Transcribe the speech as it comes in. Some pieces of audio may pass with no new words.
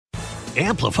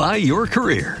Amplify your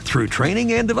career through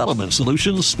training and development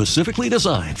solutions specifically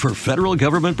designed for federal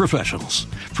government professionals.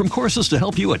 From courses to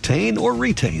help you attain or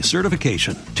retain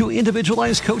certification, to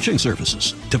individualized coaching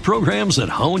services, to programs that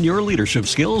hone your leadership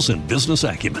skills and business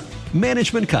acumen,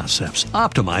 Management Concepts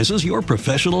optimizes your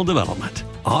professional development.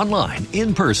 Online,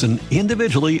 in person,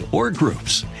 individually, or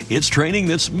groups, it's training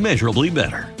that's measurably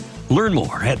better. Learn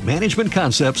more at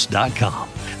managementconcepts.com.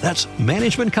 That's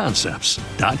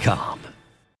managementconcepts.com.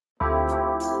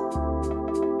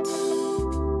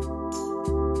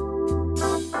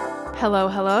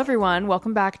 Hello, everyone.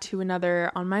 Welcome back to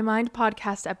another On My Mind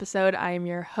podcast episode. I am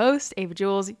your host, Ava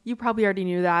Jules. You probably already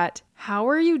knew that. How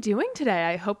are you doing today?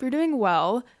 I hope you're doing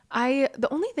well. The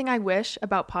only thing I wish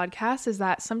about podcasts is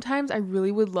that sometimes I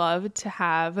really would love to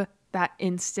have that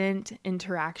instant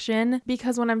interaction,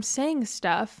 because when I'm saying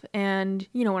stuff and,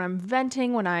 when I'm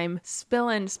venting, when I'm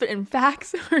spitting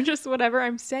facts or just whatever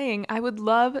I'm saying, I would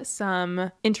love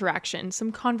some interaction,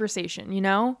 some conversation,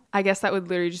 I guess that would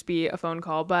literally just be a phone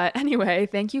call. But anyway,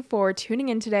 thank you for tuning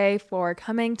in today, for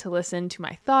coming to listen to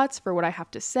my thoughts, for what I have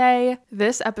to say.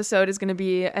 This episode is going to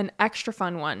be an extra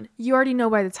fun one. You already know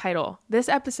by the title. This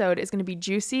episode is going to be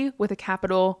juicy with a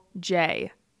capital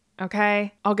J.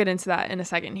 Okay, I'll get into that in a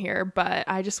second here, but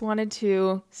I just wanted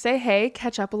to say hey,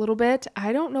 catch up a little bit.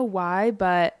 I don't know why,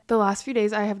 but the last few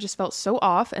days I have just felt so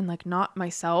off and not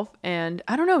myself, and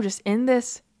I don't know, just in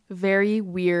this very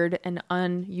weird and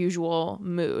unusual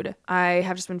mood. I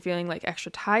have just been feeling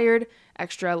extra tired,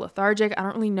 extra lethargic. I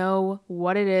don't really know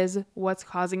what it is, what's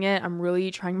causing it. I'm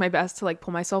really trying my best to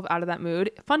pull myself out of that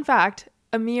mood. Fun fact,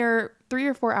 a mere 3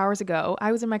 or 4 hours ago,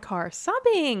 I was in my car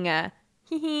sobbing.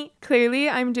 Clearly,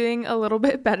 I'm doing a little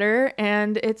bit better,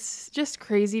 and it's just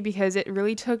crazy because it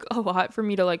really took a lot for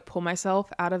me to pull myself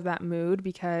out of that mood,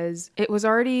 because it was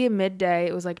already midday.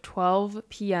 It was 12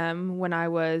 p.m. when I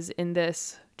was in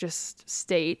this just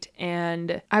state,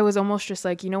 and I was almost just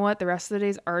you know what, the rest of the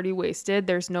day's already wasted.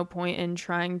 There's no point in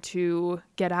trying to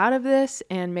get out of this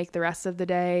and make the rest of the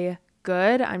day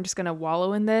good. I'm just going to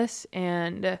wallow in this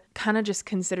and kind of just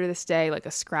consider this day like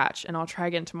a scratch, and I'll try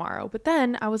again tomorrow. But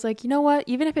then I was like, you know what?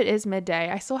 Even if it is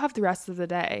midday, I still have the rest of the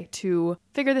day to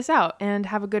figure this out and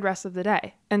have a good rest of the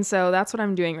day. And so that's what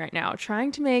I'm doing right now,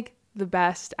 trying to make the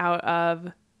best out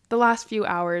of the last few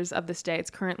hours of this day. It's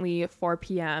currently 4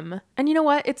 p.m. And you know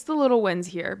what? It's the little wins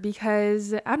here,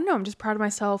 because I don't know, I'm just proud of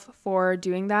myself for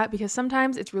doing that, because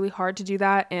sometimes it's really hard to do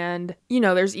that. And,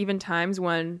 there's even times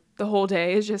when the whole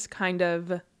day is just kind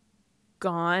of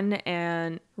gone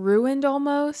and ruined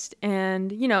almost.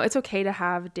 And, it's okay to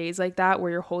have days like that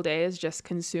where your whole day is just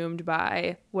consumed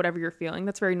by whatever you're feeling.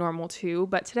 That's very normal too.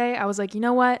 But today I was like, you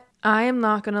know what? I am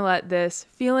not going to let this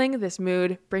feeling, this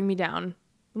mood bring me down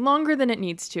longer than it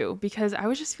needs to, because I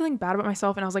was just feeling bad about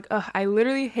myself, and I was like, ugh, I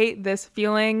literally hate this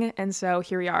feeling. And so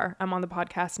here we are. I'm on the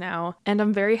podcast now, and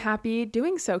I'm very happy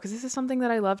doing so, because this is something that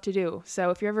I love to do. So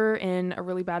if you're ever in a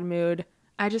really bad mood,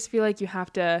 I just feel like you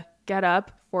have to get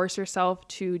up, force yourself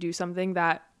to do something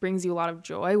that brings you a lot of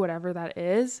joy, whatever that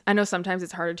is. I know sometimes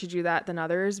it's harder to do that than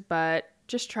others, but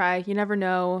just try. You never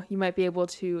know. You might be able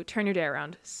to turn your day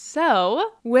around.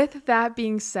 So, with that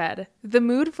being said, the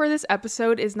mood for this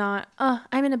episode is not,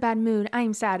 I'm in a bad mood, I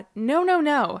am sad.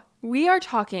 No. We are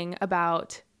talking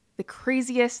about the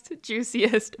craziest,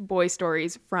 juiciest boy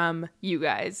stories from you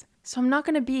guys. So I'm not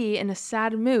going to be in a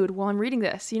sad mood while I'm reading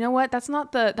this. You know what? That's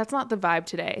not the vibe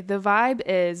today. The vibe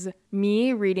is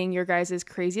me reading your guys'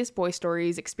 craziest boy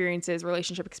stories, experiences,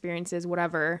 relationship experiences,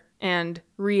 whatever, and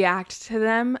react to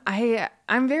them.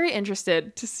 I'm very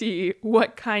interested to see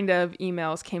what kind of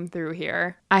emails came through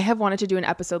here. I have wanted to do an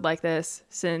episode like this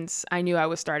since I knew I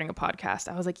was starting a podcast.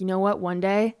 I was like, you know what? One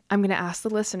day I'm going to ask the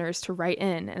listeners to write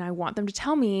in, and I want them to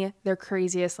tell me their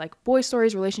craziest boy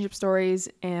stories, relationship stories,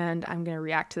 and I'm going to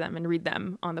react to them and read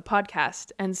them on the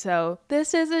podcast. And so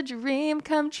this is a dream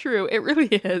come true. It really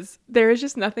is. There is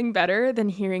just nothing better than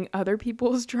hearing other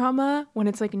people's drama when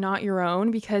it's not your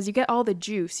own, because you get all the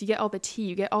juice, you get all the tea,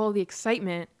 you get all the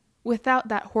excitement without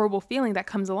that horrible feeling that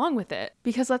comes along with it.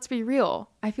 Because let's be real,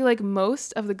 I feel like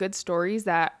most of the good stories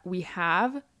that we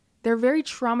have, they're very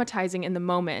traumatizing in the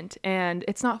moment, and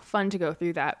it's not fun to go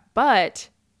through that. But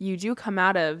you do come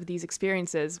out of these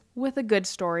experiences with a good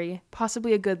story,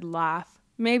 possibly a good laugh,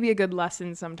 maybe a good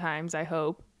lesson sometimes, I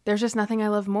hope. There's just nothing I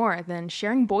love more than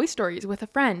sharing boy stories with a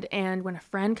friend. And when a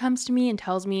friend comes to me and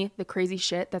tells me the crazy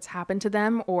shit that's happened to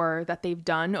them or that they've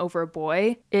done over a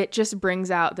boy, it just brings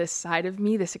out this side of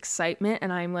me, this excitement.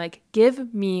 And I'm like,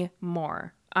 give me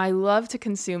more. I love to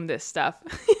consume this stuff.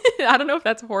 I don't know if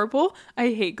that's horrible. I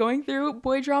hate going through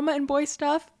boy drama and boy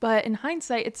stuff, but in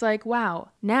hindsight, it's like, wow,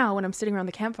 now when I'm sitting around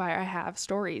the campfire, I have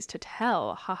stories to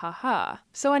tell. Ha ha ha.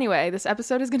 So anyway, this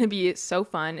episode is going to be so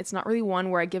fun. It's not really one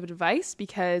where I give advice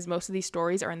because most of these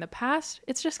stories are in the past.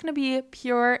 It's just going to be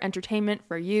pure entertainment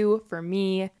for you, for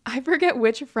me. I forget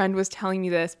which friend was telling me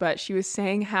this, but she was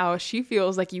saying how she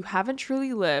feels like you haven't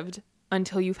truly lived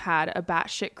until you've had a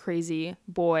batshit crazy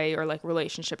boy or like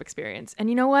relationship experience. And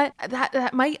you know what?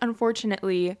 That might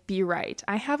unfortunately be right.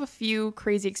 I have a few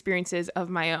crazy experiences of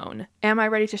my own. Am I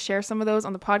ready to share some of those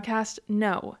on the podcast?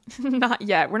 No, not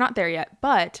yet. We're not there yet.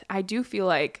 But I do feel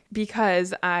like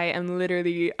because I'm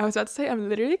literally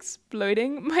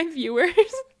exploiting my viewers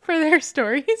for their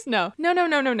stories. No.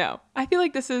 I feel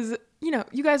like this is,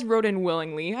 you guys wrote in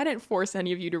willingly. I didn't force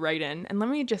any of you to write in. And let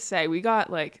me just say, we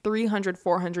got like 300,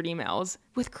 400 emails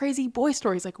with crazy boy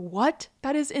stories. Like, what?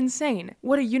 That is insane.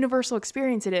 What a universal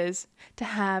experience it is to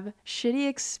have shitty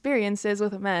experiences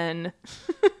with men.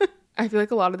 I feel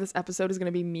like a lot of this episode is going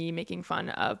to be me making fun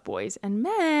of boys and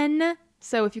men.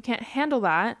 So if you can't handle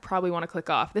that, probably want to click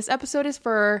off. This episode is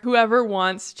for whoever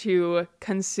wants to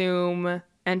consume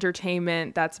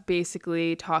entertainment that's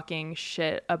basically talking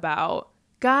shit about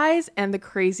guys and the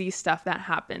crazy stuff that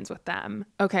happens with them.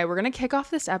 Okay, we're gonna kick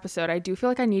off this episode. I do feel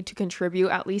like I need to contribute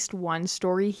at least one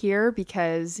story here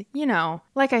because,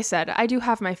 like I said, I do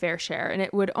have my fair share and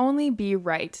it would only be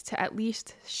right to at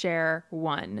least share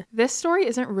one. This story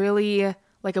isn't really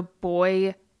like a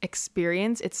boy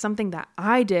experience. It's something that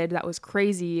I did that was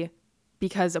crazy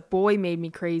because a boy made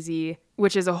me crazy,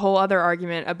 which is a whole other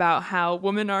argument about how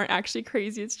women aren't actually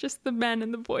crazy. It's just the men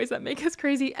and the boys that make us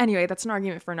crazy. Anyway, that's an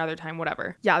argument for another time,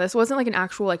 whatever. Yeah, this wasn't like an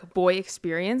actual like boy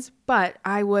experience, but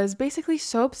I was basically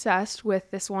so obsessed with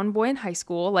this one boy in high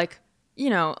school, like, a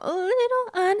little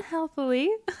unhealthily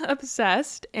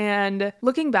obsessed. And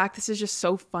looking back, this is just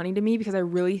so funny to me because I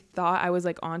really thought I was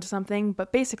like onto something.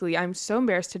 But basically, I'm so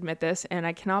embarrassed to admit this, and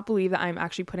I cannot believe that I'm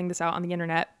actually putting this out on the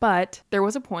internet. But there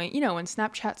was a point, when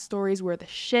Snapchat stories were the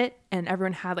shit and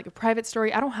everyone had like a private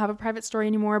story. I don't have a private story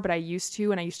anymore, but I used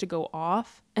to, and I used to go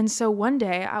off. And so one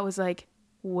day I was like,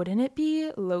 wouldn't it be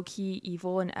low-key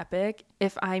evil and epic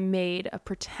if I made a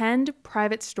pretend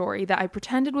private story that I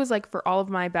pretended was like for all of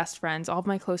my best friends, all of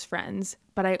my close friends,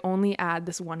 but I only add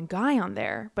this one guy on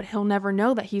there, but he'll never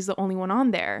know that he's the only one on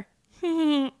there.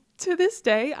 To this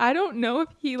day, I don't know if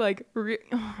he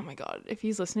oh my God, if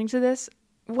he's listening to this,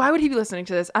 why would he be listening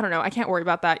to this? I don't know. I can't worry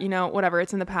about that. Whatever.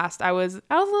 It's in the past. I was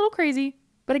a little crazy,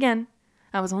 but again,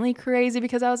 I was only crazy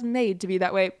because I was made to be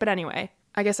that way. But anyway,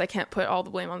 I guess I can't put all the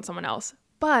blame on someone else.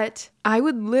 But I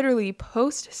would literally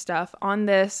post stuff on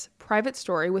this private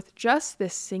story with just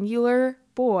this singular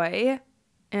boy.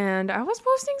 And I was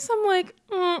posting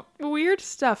some weird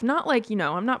stuff. Not like,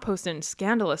 I'm not posting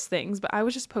scandalous things, but I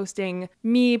was just posting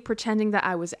me pretending that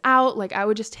I was out. Like I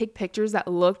would just take pictures that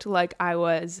looked like I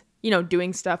was,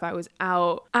 doing stuff. I was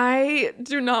out. I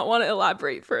do not want to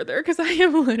elaborate further because I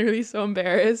am literally so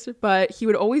embarrassed. But he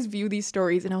would always view these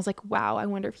stories and I was like, wow, I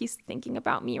wonder if he's thinking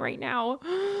about me right now.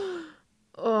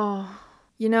 Oh,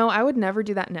 I would never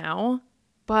do that now,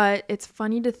 but it's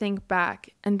funny to think back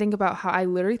and think about how I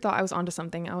literally thought I was onto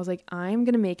something. I was like, I'm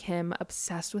going to make him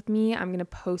obsessed with me. I'm going to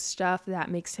post stuff that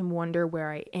makes him wonder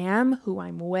where I am, who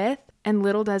I'm with. And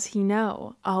little does he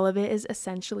know, all of it is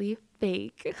essentially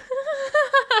fake.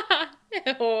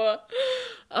 Ew.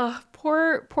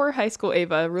 Poor high school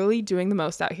Ava, really doing the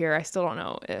most out here. I still don't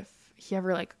know if he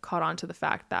ever caught on to the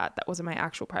fact that that wasn't my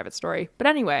actual private story. But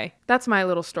anyway, that's my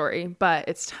little story. But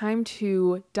it's time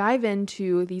to dive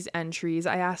into these entries.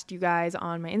 I asked you guys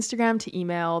on my Instagram to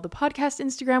email the podcast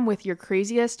Instagram with your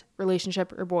craziest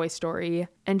relationship or boy story.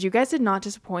 And you guys did not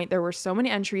disappoint. There were so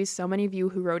many entries, so many of you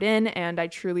who wrote in, and I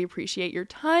truly appreciate your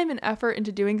time and effort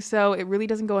into doing so. It really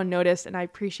doesn't go unnoticed, and I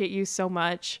appreciate you so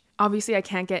much. Obviously, I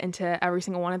can't get into every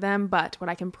single one of them, but what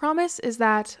I can promise is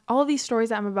that all of these stories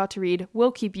that I'm about to read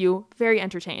will keep you very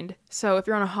entertained. So if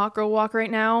you're on a hot girl walk right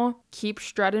now, keep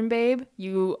strutting, babe.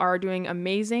 You are doing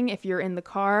amazing. If you're in the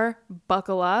car,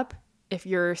 buckle up. If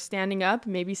you're standing up,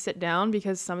 maybe sit down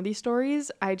because some of these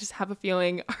stories, I just have a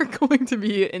feeling are going to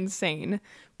be insane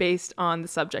based on the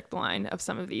subject line of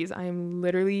some of these. I am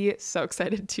literally so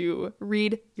excited to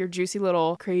read your juicy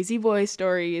little crazy boy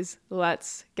stories.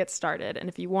 Let's get started. And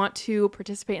if you want to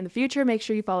participate in the future, make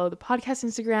sure you follow the podcast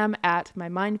Instagram at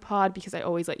MyMindPod because I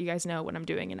always let you guys know when I'm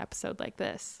doing an episode like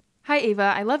this. Hi,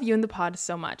 Ava. I love you and the pod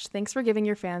so much. Thanks for giving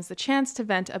your fans the chance to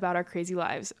vent about our crazy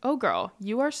lives. Oh, girl,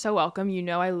 you are so welcome.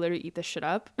 I literally eat this shit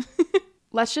up.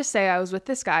 Let's just say I was with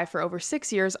this guy for over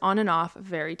 6 years on and off,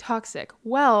 very toxic.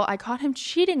 Well, I caught him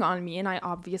cheating on me and I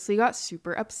obviously got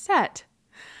super upset.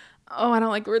 Oh, I don't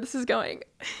like where this is going.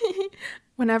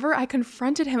 Whenever I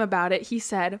confronted him about it, he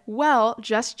said, well,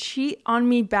 just cheat on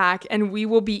me back and we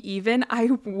will be even.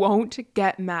 I won't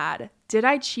get mad. Did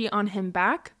I cheat on him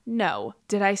back? No.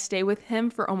 Did I stay with him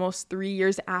for almost 3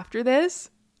 years after this? ...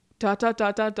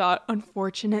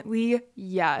 Unfortunately,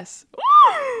 yes.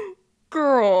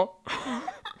 Girl.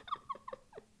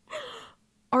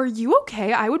 Are you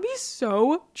okay? I would be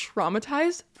so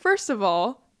traumatized. First of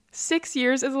all, 6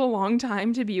 years is a long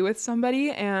time to be with somebody,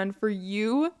 and for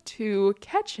you to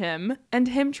catch him and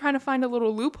him trying to find a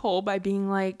little loophole by being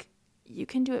like, you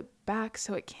can do it back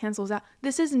so it cancels out.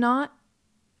 This is not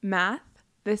math.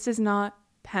 This is not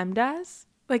PEMDAS.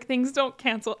 Like, things don't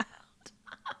cancel out.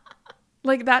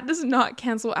 Like, that does not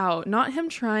cancel out. Not him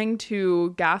trying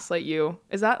to gaslight you.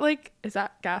 Is that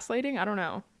gaslighting? I don't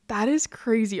know. That is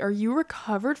crazy. Are you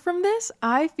recovered from this?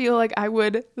 I feel like I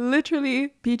would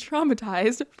literally be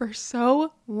traumatized for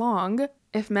so long.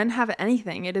 If men have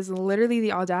anything, it is literally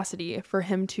the audacity for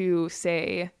him to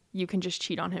say, you can just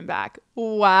cheat on him back.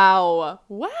 Wow.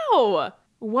 Wow.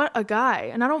 What a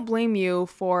guy. And I don't blame you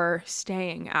for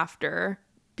staying after,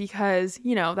 because,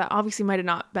 you know, that obviously might have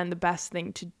not been the best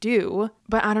thing to do.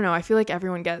 But I don't know. I feel like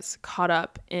everyone gets caught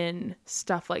up in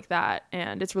stuff like that,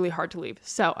 and it's really hard to leave.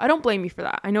 So I don't blame you for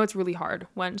that. I know it's really hard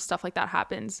when stuff like that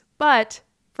happens. But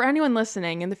for anyone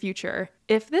listening in the future,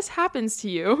 if this happens to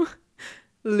you,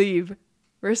 leave.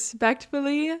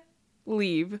 Respectfully,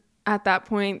 leave. At that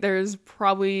point, there's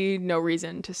probably no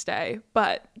reason to stay.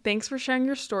 But thanks for sharing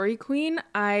your story, Queen.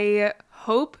 I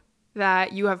hope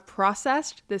that you have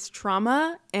processed this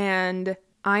trauma, and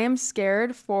I am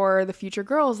scared for the future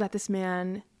girls that this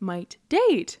man might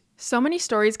date. So many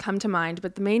stories come to mind,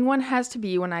 but the main one has to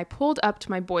be when I pulled up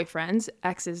to my boyfriend's,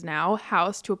 ex's now,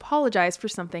 house to apologize for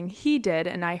something he did,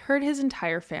 and I heard his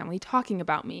entire family talking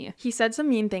about me. He said some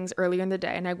mean things earlier in the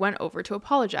day, and I went over to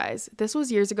apologize. This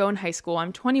was years ago in high school.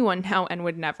 I'm 21 now and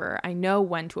would never. I know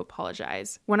when to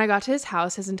apologize. When I got to his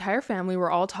house, his entire family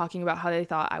were all talking about how they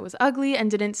thought I was ugly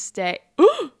and didn't stay.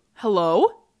 Hello?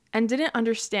 And didn't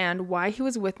understand why he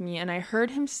was with me, and I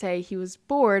heard him say he was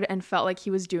bored and felt like he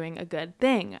was doing a good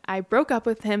thing. I broke up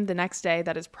with him the next day.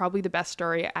 That is probably the best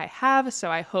story I have,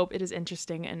 so I hope it is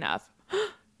interesting enough.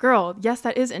 Girl, yes,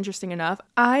 that is interesting enough.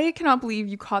 I cannot believe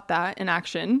you caught that in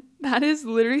action. That is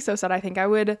literally so sad. I think I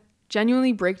would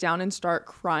genuinely break down and start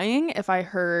crying if I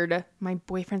heard my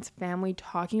boyfriend's family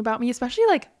talking about me, especially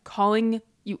like calling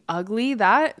you ugly.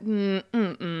 That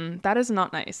is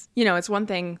not nice. You know, it's one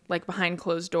thing like behind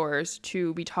closed doors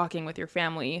to be talking with your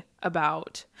family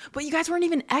about, but you guys weren't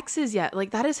even exes yet. Like,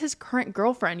 that is his current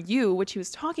girlfriend, you, which he was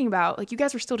talking about. Like, you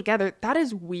guys were still together. That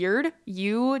is weird.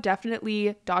 You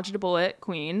definitely dodged a bullet,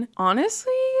 Queen.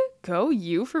 Honestly, go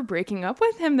you for breaking up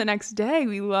with him the next day.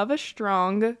 We love a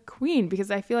strong queen,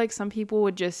 because I feel like some people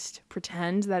would just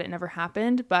pretend that it never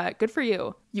happened, but good for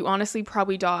you. You honestly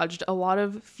probably dodged a lot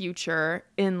of future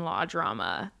in-law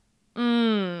drama.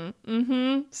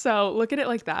 So look at it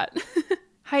like that.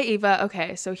 Hi, Ava.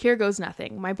 Okay, so here goes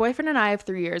nothing. My boyfriend and I of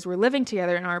 3 years were living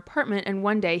together in our apartment, and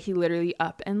one day he literally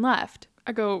up and left.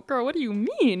 I go, girl, what do you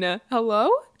mean?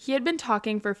 Hello? He had been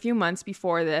talking for a few months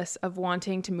before this of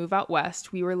wanting to move out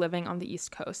west. We were living on the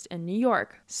East Coast in New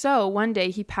York. So one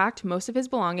day he packed most of his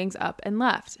belongings up and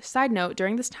left. Side note,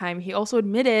 during this time, he also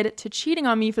admitted to cheating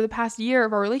on me for the past year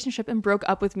of our relationship and broke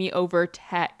up with me over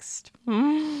text.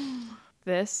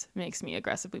 This makes me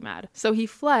aggressively mad. So he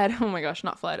fled. Oh my gosh,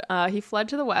 not fled. He fled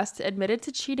to the West, admitted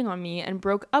to cheating on me, and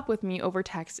broke up with me over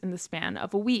text in the span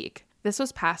of a week. This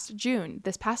was past June.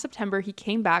 This past September, he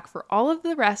came back for all of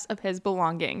the rest of his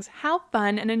belongings. How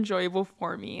fun and enjoyable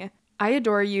for me. I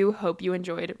adore you. Hope you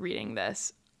enjoyed reading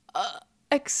this.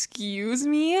 Excuse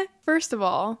me? First of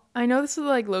all, I know this would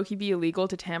like low-key be illegal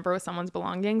to tamper with someone's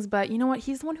belongings, but you know what?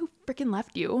 He's the one who freaking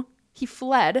left you. He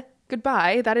fled.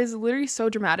 Goodbye. That is literally so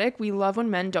dramatic. We love when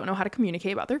men don't know how to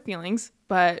communicate about their feelings,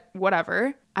 but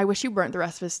whatever. I wish you burnt the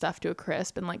rest of his stuff to a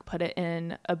crisp and like put it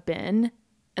in a bin.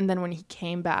 And then when he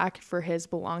came back for his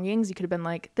belongings, you could have been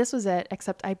like, this was it,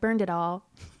 except I burned it all.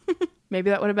 Maybe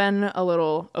that would have been a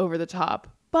little over the top.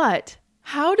 But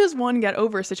how does one get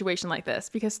over a situation like this?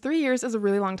 Because 3 years is a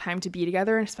really long time to be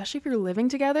together, and especially if you're living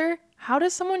together. How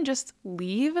does someone just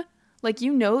leave? Like,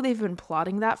 you know they've been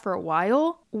plotting that for a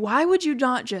while. Why would you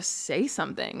not just say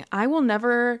something? I will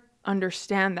never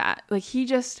understand that. Like, he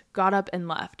just got up and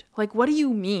left. Like, what do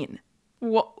you mean?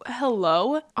 What?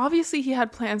 Hello? Obviously, he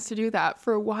had plans to do that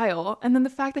for a while. And then the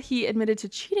fact that he admitted to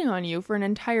cheating on you for an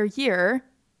entire year.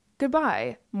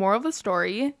 Goodbye. Moral of the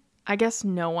story, I guess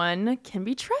no one can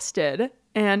be trusted.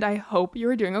 And I hope you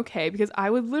are doing okay, because I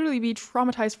would literally be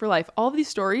traumatized for life. All of these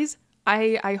stories,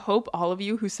 I hope all of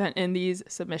you who sent in these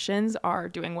submissions are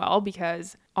doing well,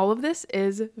 because all of this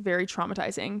is very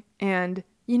traumatizing. And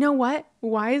you know what?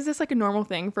 Why is this like a normal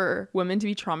thing for women to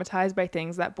be traumatized by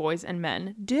things that boys and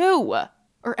men do?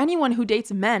 Or anyone who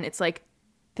dates men, it's like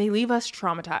they leave us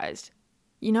traumatized.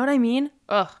 You know what I mean?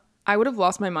 Ugh. I would have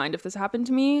lost my mind if this happened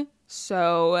to me.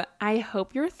 So I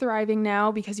hope you're thriving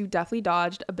now, because you definitely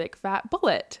dodged a big fat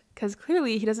bullet. Because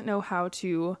clearly he doesn't know how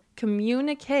to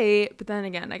communicate. But then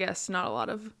again, I guess not a lot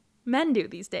of men do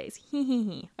these days.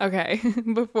 Okay,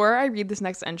 before I read this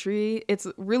next entry, it's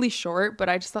really short, but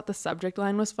I just thought the subject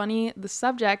line was funny. The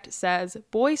subject says,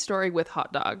 boy story with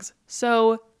hot dogs.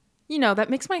 So, that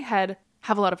makes my head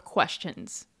have a lot of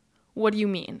questions. What do you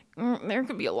mean? There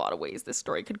could be a lot of ways this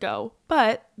story could go.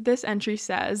 But this entry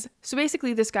says, so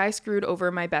basically this guy screwed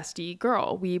over my bestie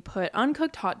girl. We put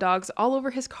uncooked hot dogs all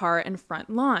over his car and front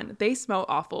lawn. They smell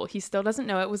awful. He still doesn't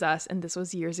know it was us, and this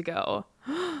was years ago.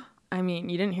 I mean,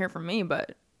 you didn't hear from me,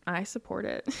 but I support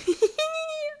it.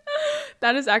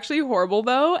 That is actually horrible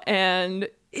though. And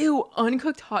ew,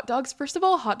 uncooked hot dogs. First of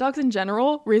all, hot dogs in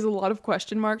general raise a lot of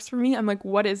question marks for me. I'm like,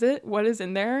 what is it? What is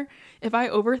in there? If I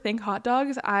overthink hot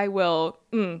dogs, I will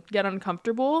get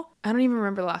uncomfortable. I don't even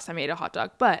remember the last time I ate a hot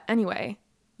dog. But anyway,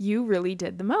 you really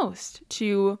did the most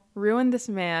to ruin this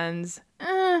man's,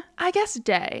 I guess,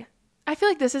 day. I feel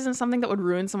like this isn't something that would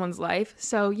ruin someone's life.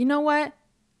 So you know what?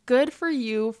 Good for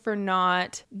you for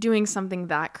not doing something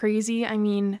that crazy. I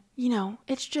mean,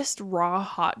 it's just raw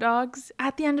hot dogs.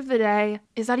 At the end of the day,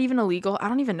 is that even illegal? I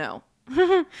don't even know.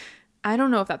 I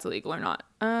don't know if that's illegal or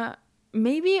not.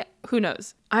 Maybe, who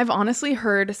knows? I've honestly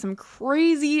heard some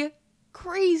crazy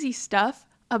stuff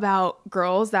about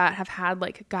girls that have had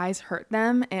like guys hurt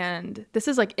them. And this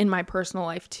is like in my personal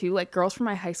life too. Like girls from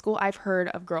my high school, I've heard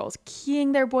of girls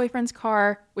keying their boyfriend's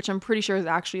car, which I'm pretty sure is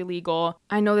actually illegal.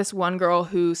 I know this one girl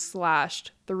who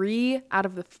slashed 3 out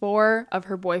of the 4 of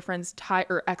her boyfriend's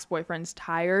ex-boyfriend's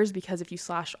tires, because if you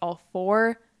slash all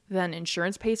 4, then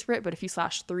insurance pays for it. But if you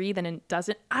slash 3, then it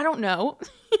doesn't. I don't know.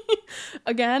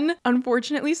 Again,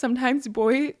 unfortunately, sometimes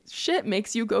boy shit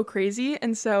makes you go crazy.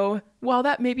 And so while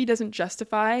that maybe doesn't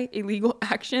justify illegal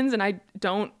actions and I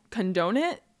don't condone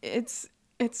it, it's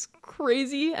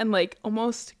crazy and like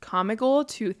almost comical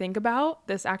to think about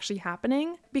this actually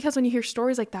happening. Because when you hear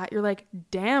stories like that, you're like,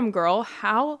 damn girl,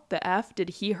 how the F did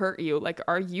he hurt you? Like,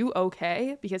 are you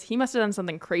okay? Because he must have done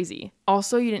something crazy.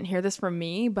 Also, you didn't hear this from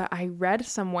me, but I read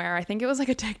somewhere, I think it was like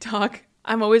a TikTok.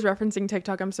 I'm always referencing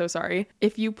TikTok, I'm so sorry.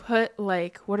 If you put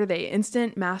like, what are they,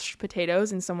 instant mashed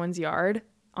potatoes in someone's yard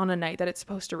on a night that it's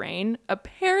supposed to rain,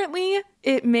 apparently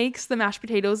it makes the mashed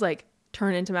potatoes like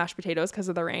turn into mashed potatoes because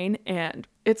of the rain, and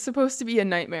it's supposed to be a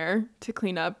nightmare to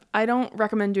clean up. I don't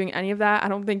recommend doing any of that. I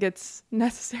don't think it's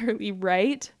necessarily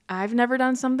right. I've never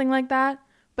done something like that.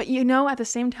 But at the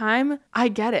same time, I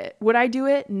get it. Would I do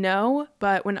it? No.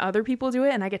 But when other people do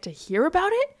it and I get to hear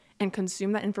about it and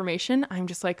consume that information, I'm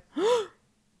just like,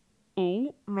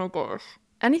 oh my gosh.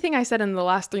 Anything I said in the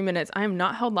last 3 minutes, I am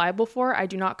not held liable for. I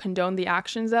do not condone the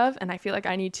actions of, and I feel like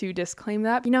I need to disclaim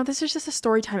that. This is just a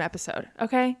story time episode,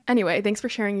 okay? Anyway, thanks for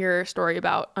sharing your story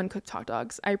about uncooked hot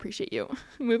dogs. I appreciate you.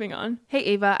 Moving on. Hey,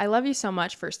 Ava, I love you so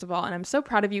much, first of all, and I'm so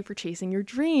proud of you for chasing your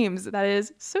dreams. That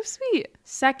is so sweet.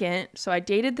 Second, so I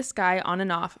dated this guy on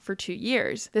and off for 2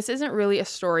 years. This isn't really a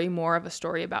story, more of a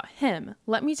story about him.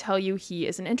 Let me tell you, he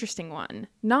is an interesting one.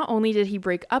 Not only did he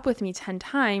break up with me 10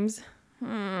 times,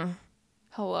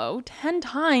 Hello? 10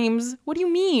 times? What do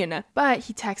you mean? But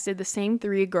he texted the same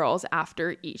 3 girls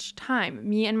after each time,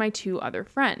 me and my 2 other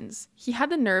friends. He had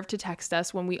the nerve to text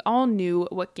us when we all knew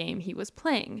what game he was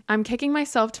playing. I'm kicking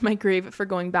myself to my grave for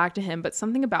going back to him, but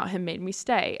something about him made me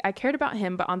stay. I cared about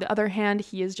him, but on the other hand,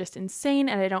 he is just insane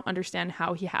and I don't understand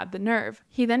how he had the nerve.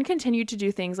 He then continued to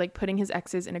do things like putting his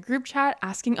exes in a group chat,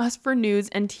 asking us for nudes,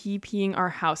 and TPing our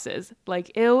houses.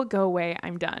 Like, ew, go away,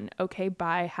 I'm done. Okay,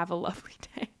 bye, have a lovely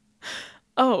day.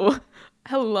 Oh,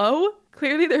 hello?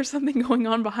 Clearly there's something going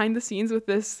on behind the scenes with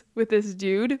this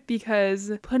dude,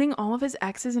 because putting all of his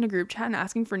exes in a group chat and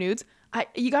asking for nudes,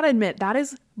 you gotta admit, that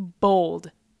is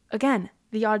bold. Again,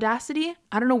 the audacity,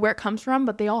 I don't know where it comes from,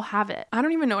 but they all have it. I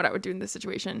don't even know what I would do in this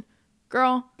situation.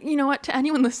 Girl, you know what? To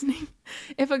anyone listening,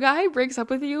 if a guy breaks up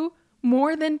with you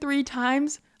more than 3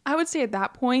 times, I would say at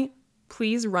that point,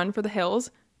 please run for the hills.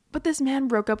 But this man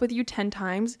broke up with you 10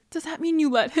 times. Does that mean you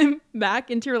let him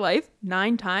back into your life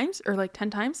 9 times or like 10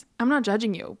 times? I'm not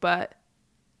judging you, but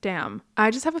damn.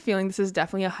 I just have a feeling this is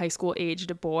definitely a high school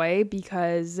aged boy,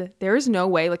 because there is no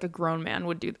way like a grown man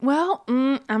would do. Well,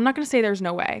 I'm not going to say there's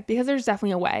no way, because there's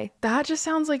definitely a way. That just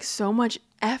sounds like so much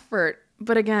effort.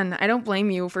 But again, I don't blame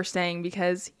you for staying,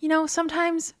 because,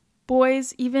 sometimes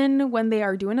Boys, even when they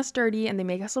are doing us dirty and they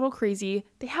make us a little crazy,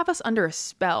 they have us under a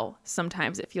spell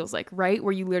sometimes, it feels like, right?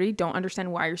 Where you literally don't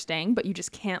understand why you're staying, but you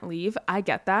just can't leave. I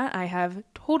get that. I have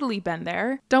totally been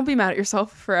there. Don't be mad at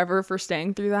yourself forever for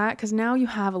staying through that, because now you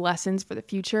have lessons for the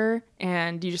future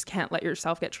and you just can't let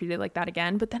yourself get treated like that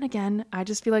again. But then again, I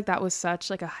just feel like that was such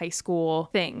like a high school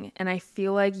thing. And I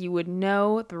feel like you would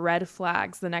know the red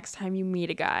flags the next time you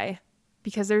meet a guy.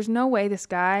 Because there's no way this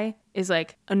guy is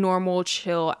like a normal,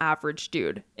 chill, average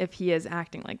dude if he is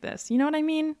acting like this. You know what I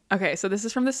mean? Okay, so this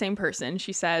is from the same person.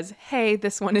 She says, hey,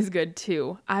 this one is good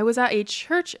too. I was at a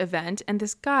church event and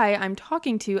this guy I'm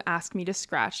talking to asked me to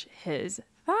scratch his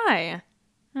thigh.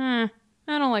 I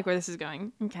don't like where this is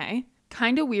going. Okay.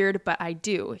 Kind of weird, but I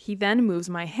do. He then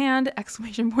moves my hand, !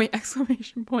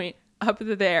 Up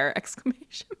there, !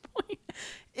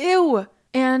 Ew.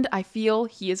 And I feel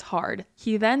he is hard.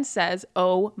 He then says,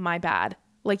 oh, my bad.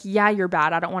 Like, yeah, you're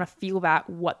bad. I don't want to feel that.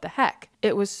 What the heck?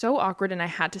 It was so awkward and I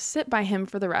had to sit by him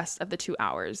for the rest of the 2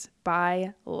 hours.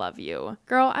 Bye. Love you.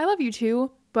 Girl, I love you too.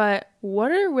 But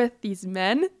what are with these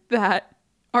men that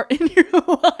are in your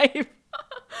life?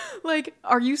 Like,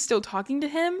 are you still talking to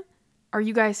him? Are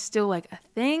you guys still like a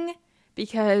thing?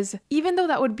 Because even though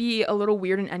that would be a little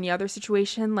weird in any other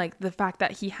situation, like the fact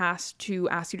that he has to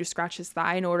ask you to scratch his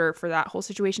thigh in order for that whole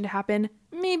situation to happen,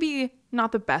 maybe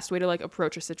not the best way to like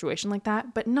approach a situation like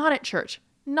that, but not at church.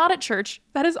 Not at church.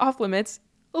 That is off limits.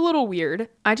 A little weird.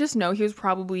 I just know he was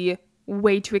probably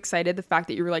way too excited the fact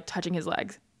that you were like touching his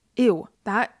legs. Ew,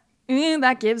 that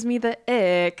gives me the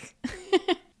ick.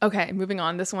 Okay, moving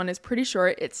on. This one is pretty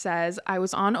short. It says, I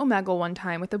was on Omegle one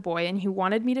time with a boy and he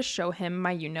wanted me to show him my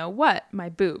you-know-what, my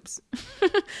boobs.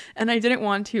 And I didn't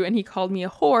want to, and he called me a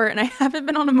whore, and I haven't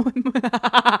been on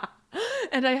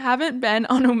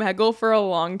Omegle for a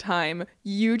long time.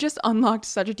 You just unlocked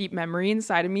such a deep memory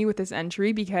inside of me with this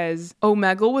entry because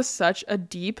Omegle was such a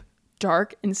deep,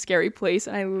 dark, and scary place,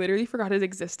 and I literally forgot it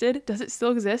existed. Does it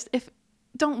still exist?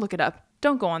 Don't look it up.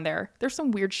 Don't go on there. There's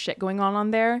some weird shit going on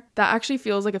there that actually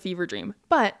feels like a fever dream.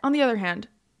 But on the other hand,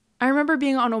 I remember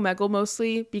being on Omegle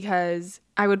mostly because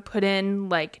I would put in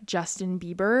like Justin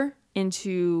Bieber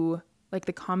into like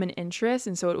the common interest,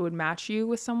 and so it would match you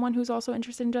with someone who's also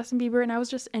interested in Justin Bieber, and I was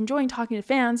just enjoying talking to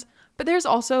fans. But there's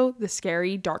also the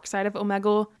scary dark side of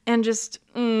Omegle, and just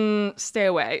stay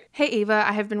away. Hey Ava,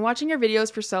 I have been watching your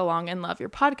videos for so long and love your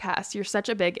podcast. You're such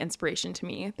a big inspiration to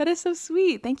me. That is so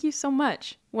sweet. Thank you so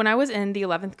much. When I was in the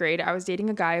 11th grade, I was dating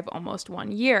a guy of almost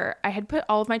 1 year. I had put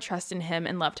all of my trust in him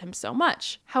and loved him so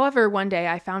much. However, one day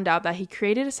I found out that he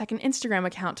created a second Instagram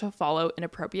account to follow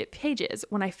inappropriate pages.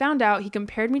 When I found out, he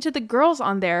compared me to the girls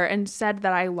on there and said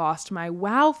that I lost my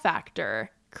wow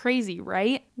factor. Crazy,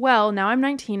 right? Well, now I'm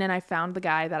 19 and I found the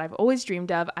guy that I've always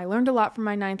dreamed of. I learned a lot from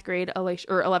my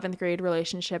 11th grade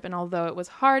relationship, and although it was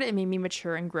hard, it made me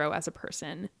mature and grow as a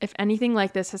person. If anything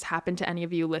like this has happened to any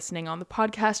of you listening on the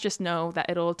podcast, just know that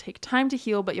it'll take time to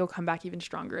heal, but you'll come back even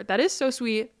stronger. That is so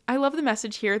sweet. I love the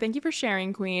message here. Thank you for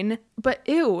sharing, Queen. But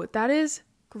ew, that is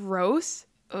gross.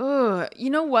 Ugh. You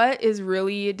know what is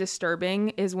really disturbing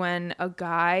is when a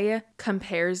guy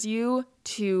compares you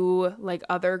to like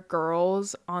other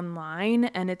girls online,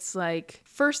 and it's like,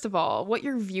 first of all, what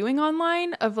you're viewing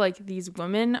online of like these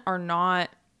women are not,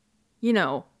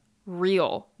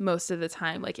 real most of the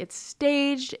time. Like, it's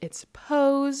staged, it's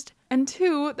posed. And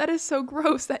two, that is so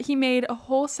gross that he made a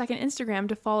whole second Instagram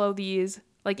to follow these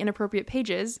like inappropriate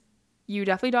pages. You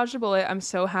definitely dodged a bullet. I'm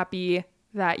so happy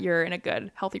that you're in a good,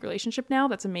 healthy relationship now.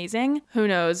 That's amazing. Who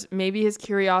knows? Maybe his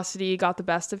curiosity got the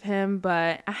best of him,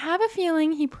 but I have a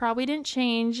feeling he probably didn't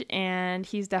change, and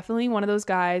he's definitely one of those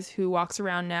guys who walks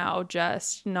around now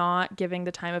just not giving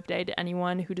the time of day to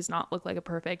anyone who does not look like a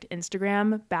perfect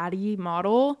Instagram baddie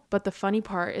model. But the funny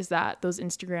part is that those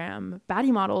Instagram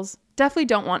baddie models definitely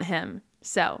don't want him.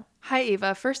 So, hi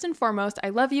Ava. First and foremost, I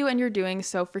love you and you're doing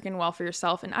so freaking well for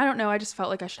yourself, and I don't know, I just felt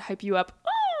like I should hype you up.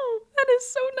 That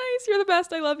is so nice. You're the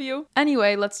best. I love you.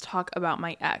 Anyway, let's talk about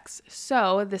my ex.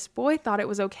 So this boy thought it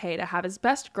was okay to have his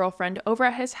best girlfriend over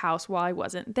at his house while I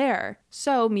wasn't there.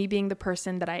 So me being the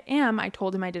person that I am, I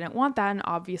told him I didn't want that and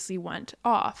obviously went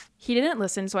off. He didn't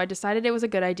listen, so I decided it was a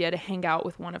good idea to hang out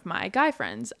with one of my guy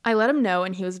friends. I let him know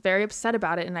and he was very upset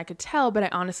about it, and I could tell, but I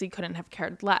honestly couldn't have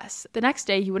cared less. The next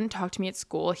day, he wouldn't talk to me at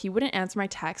school, he wouldn't answer my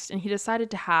text, and he decided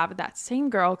to have that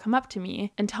same girl come up to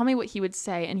me and tell me what he would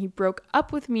say, and he broke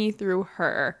up with me through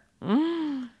her.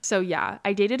 So yeah,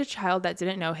 I dated a child that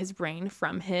didn't know his brain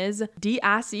from his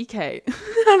D-A-C-K.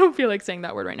 I don't feel like saying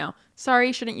that word right now.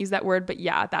 Sorry, shouldn't use that word, but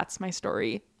yeah, that's my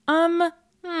story. Again,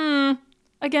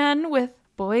 with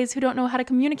boys who don't know how to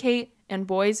communicate and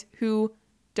boys who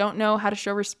don't know how to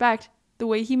show respect, the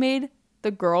way he made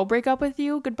the girl break up with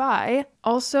you, goodbye.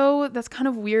 Also, that's kind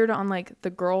of weird on like the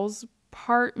girl's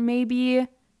part, maybe.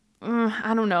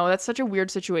 I don't know. That's such a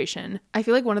weird situation. I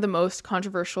feel like one of the most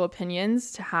controversial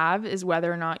opinions to have is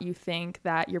whether or not you think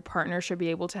that your partner should be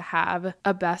able to have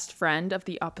a best friend of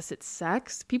the opposite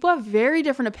sex. People have very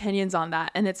different opinions on that,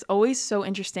 and it's always so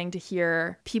interesting to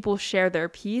hear people share their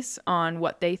piece on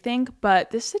what they think.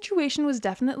 But this situation was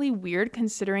definitely weird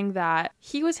considering that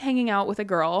he was hanging out with a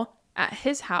girl at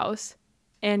his house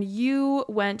and you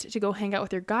went to go hang out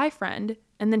with your guy friend,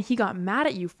 and then he got mad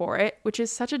at you for it, which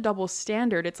is such a double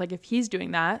standard. It's like, if he's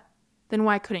doing that, then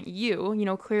why couldn't you? You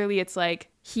know, clearly it's like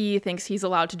he thinks he's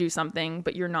allowed to do something,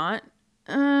 but you're not.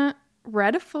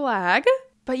 Red flag.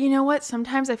 But you know what?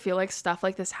 Sometimes I feel like stuff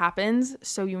like this happens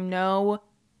so you know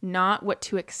not what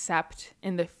to accept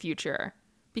in the future.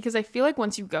 Because I feel like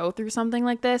once you go through something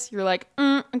like this, you're like,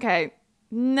 okay,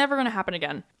 never gonna happen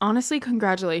again. Honestly,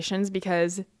 congratulations,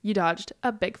 because you dodged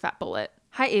a big fat bullet.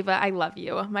 Hi Ava, I love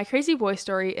you. My crazy boy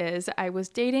story is I was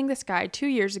dating this guy 2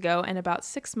 years ago, and about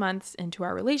 6 months into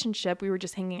our relationship, we were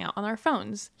just hanging out on our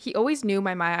phones. He always knew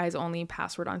my eyes only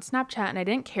password on Snapchat, and I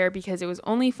didn't care because it was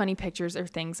only funny pictures or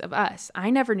things of us. I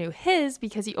never knew his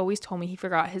because he always told me he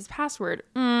forgot his password.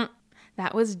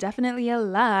 That was definitely a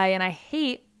lie, and I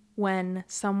hate when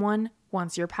someone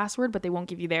wants your password but they won't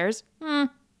give you theirs.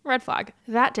 Red flag.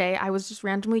 That day, I was just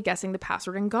randomly guessing the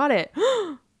password and got it.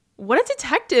 What a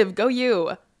detective! Go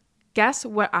you! Guess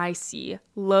what I see?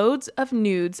 Loads of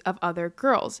nudes of other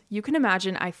girls. You can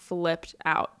imagine I flipped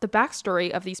out. The backstory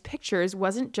of these pictures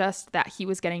wasn't just that he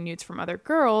was getting nudes from other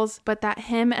girls, but that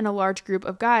him and a large group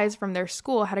of guys from their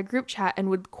school had a group chat and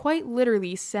would quite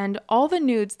literally send all the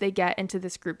nudes they get into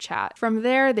this group chat. From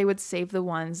there, they would save the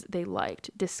ones they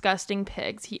liked. Disgusting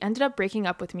pigs. He ended up breaking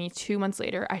up with me 2 months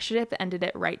later. I should have ended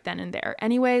it right then and there.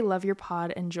 Anyway, love your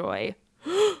pod. Enjoy.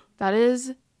 That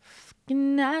is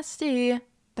fucking nasty.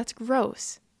 That's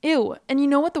gross. Ew. And you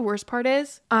know what the worst part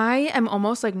is? I am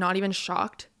almost like not even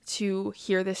shocked to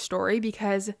hear this story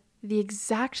because the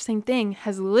exact same thing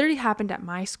has literally happened at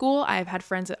my school. I've had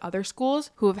friends at other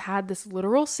schools who have had this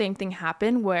literal same thing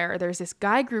happen where there's this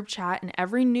guy group chat and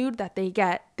every nude that they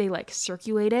get, they like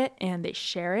circulate it and they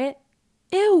share it.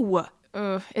 Ew.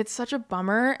 Ugh, it's such a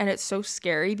bummer and it's so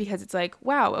scary because it's like,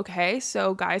 wow, okay,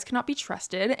 so guys cannot be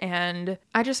trusted, and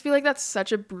I just feel like that's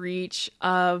such a breach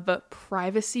of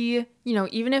privacy. You know,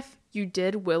 even if you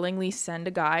did willingly send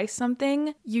a guy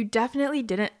something, you definitely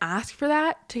didn't ask for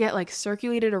that to get like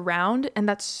circulated around, and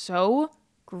that's so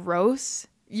gross.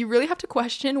 You really have to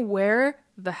question where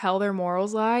the hell their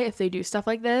morals lie if they do stuff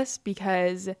like this,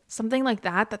 because something like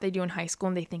that they do in high school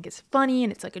and they think is funny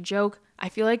and it's like a joke, I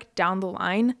feel like down the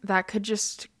line that could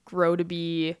just grow to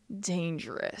be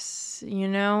dangerous, you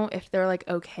know, if they're like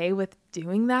okay with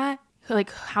doing that.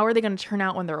 Like, how are they going to turn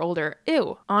out when they're older?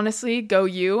 Ew. Honestly, go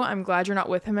you. I'm glad you're not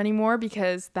with him anymore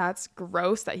because that's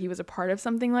gross that he was a part of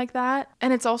something like that.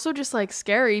 And it's also just like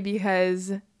scary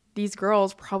because these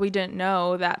girls probably didn't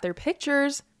know that their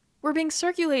pictures were being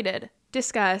circulated.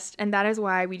 Discussed, and that is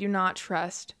why we do not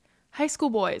trust high school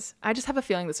boys. I just have a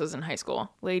feeling this was in high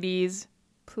school. Ladies,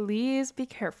 please be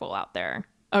careful out there.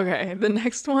 Okay, the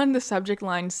next one, the subject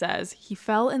line says, he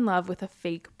fell in love with a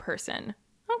fake person.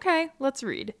 Okay, let's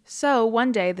read. So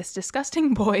one day, this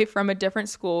disgusting boy from a different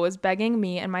school was begging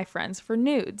me and my friends for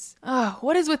nudes. Ugh,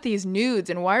 what is with these nudes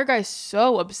and why are guys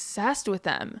so obsessed with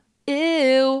them?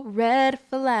 Ew, red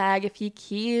flag if he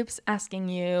keeps asking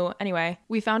you. Anyway,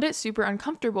 we found it super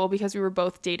uncomfortable because we were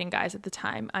both dating guys at the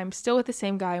time. I'm still with the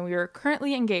same guy and we are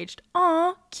currently engaged.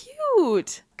 Aw,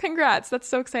 cute. Congrats, that's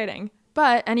so exciting.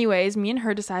 But anyways, me and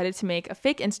her decided to make a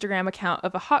fake Instagram account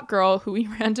of a hot girl who we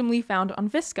randomly found on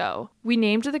Visco. We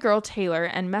named the girl Taylor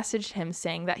and messaged him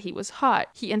saying that he was hot.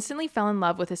 He instantly fell in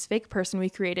love with this fake person we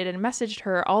created and messaged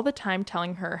her all the time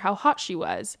telling her how hot she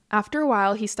was. After a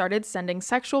while, he started sending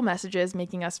sexual messages,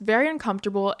 making us very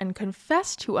uncomfortable, and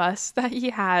confessed to us that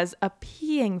he has a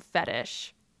peeing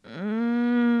fetish.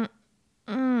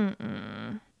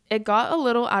 It got a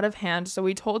little out of hand, so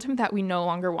we told him that we no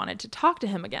longer wanted to talk to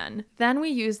him again. Then we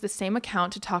used the same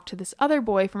account to talk to this other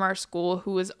boy from our school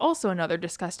who was also another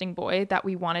disgusting boy that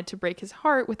we wanted to break his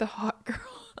heart with a hot girl.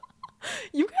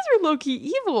 You guys are low-key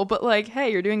evil, but like,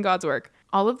 hey, you're doing God's work.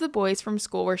 All of the boys from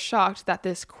school were shocked that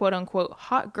this quote-unquote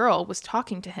hot girl was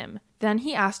talking to him. Then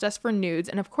he asked us for nudes,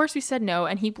 and of course we said no,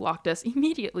 and he blocked us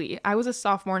immediately. I was a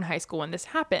sophomore in high school when this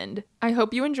happened. I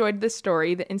hope you enjoyed this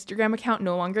story. The Instagram account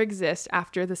no longer exists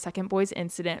after the second boy's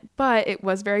incident, but it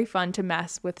was very fun to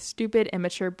mess with stupid,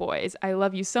 immature boys. I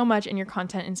love you so much, and your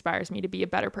content inspires me to be a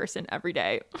better person every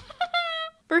day.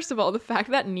 First of all, the fact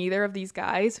that neither of these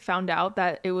guys found out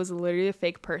that it was literally a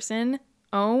fake person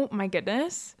Oh my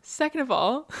goodness. Second of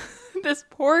all, this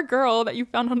poor girl that you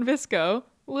found on VSCO,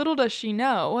 little does she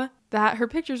know that her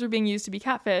pictures are being used to be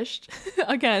catfished.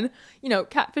 Again,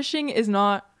 catfishing is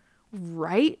not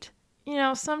right.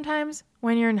 Sometimes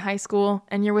when you're in high school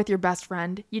and you're with your best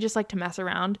friend, you just like to mess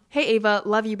around. Hey Ava,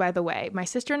 love you by the way. My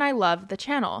sister and I love the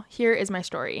channel. Here is my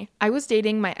story. I was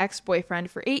dating my ex-boyfriend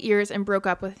for 8 years and broke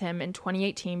up with him in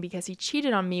 2018 because he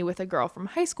cheated on me with a girl from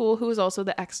high school who was also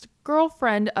the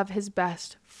ex-girlfriend of his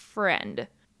best friend.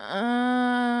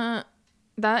 That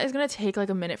is gonna take like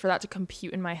a minute for that to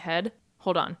compute in my head.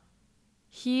 Hold on.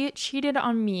 He cheated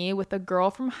on me with a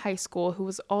girl from high school who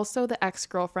was also the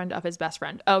ex-girlfriend of his best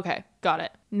friend. Okay, got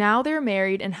it. Now they're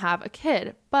married and have a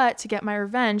kid, but to get my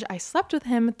revenge, I slept with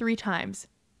him 3 times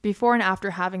before and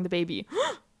after having the baby.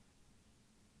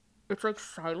 It's like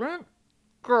silent?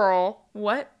 Girl,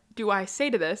 what do I say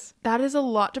to this? That is a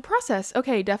lot to process.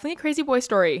 Okay, definitely a crazy boy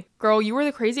story. Girl, you were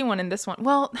the crazy one in this one.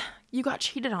 Well, you got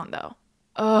cheated on though.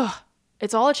 Ugh,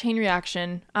 it's all a chain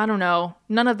reaction. I don't know.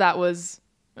 None of that was,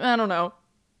 I don't know.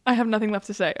 I have nothing left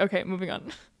to say. Okay, moving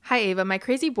on. Hi Ava, my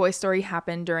crazy boy story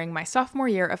happened during my sophomore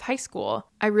year of high school.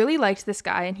 I really liked this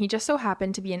guy and he just so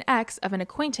happened to be an ex of an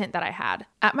acquaintance that I had.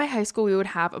 At my high school, we would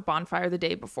have a bonfire the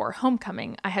day before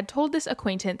homecoming. I had told this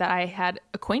acquaintance that I had...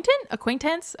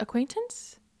 Acquaintance?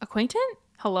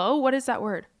 Hello? What is that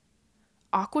word?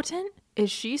 Acquaintant?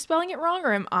 Is she spelling it wrong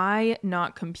or am I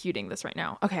not computing this right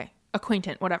now? Okay,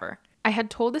 acquaintance, whatever. I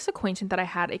had told this acquaintance that I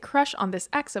had a crush on this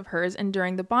ex of hers, and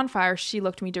during the bonfire, she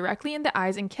looked me directly in the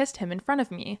eyes and kissed him in front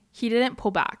of me. He didn't pull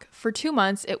back. For 2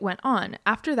 months, it went on.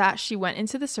 After that, she went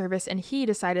into the service, and he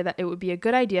decided that it would be a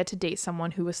good idea to date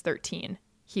someone who was 13.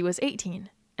 He was 18,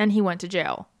 and he went to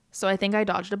jail. So I think I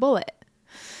dodged a bullet.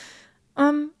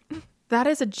 That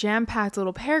is a jam-packed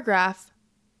little paragraph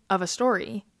of a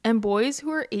story. And boys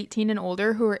who are 18 and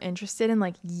older who are interested in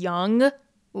like young,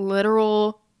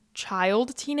 literal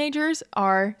child teenagers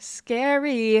are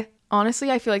scary.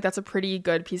 Honestly, I feel like that's a pretty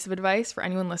good piece of advice for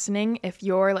anyone listening. If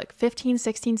you're like 15,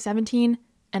 16, 17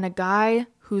 and a guy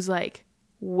who's like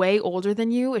way older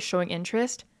than you is showing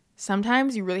interest,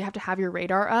 sometimes you really have to have your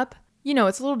radar up.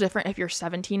 It's a little different if you're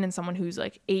 17 and someone who's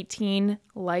like 18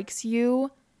 likes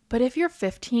you. But if you're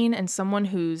 15 and someone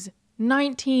who's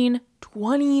 19,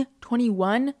 20,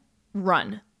 21,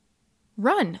 run.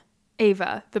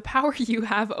 Ava, the power you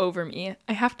have over me.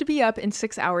 I have to be up in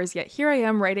 6 hours, yet here I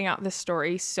am writing out this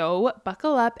story, so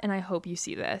buckle up and I hope you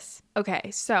see this.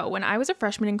 Okay, so when I was a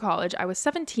freshman in college, I was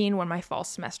 17 when my fall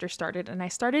semester started, and I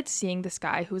started seeing this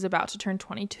guy who was about to turn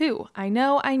 22. I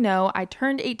know, I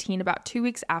turned 18 about 2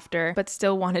 weeks after, but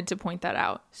still wanted to point that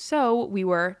out. So we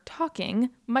were talking,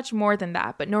 much more than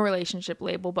that, but no relationship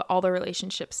label, but all the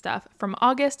relationship stuff, from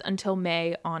August until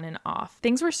May, on and off.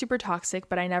 Things were super toxic,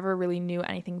 but I never really knew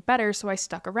anything better, so I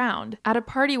stuck around. At a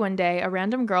party one day, a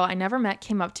random girl I never met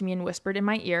came up to me and whispered in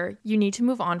my ear, "You need to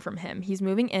move on from him. He's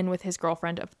moving in with his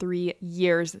girlfriend of 3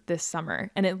 years this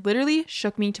summer." And it literally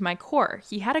shook me to my core.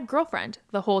 He had a girlfriend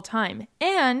the whole time,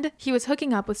 and he was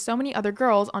hooking up with so many other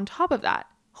girls on top of that.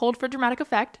 Hold for dramatic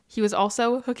effect. He was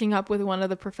also hooking up with one of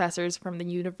the professors from the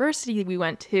university we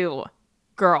went to.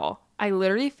 Girl, I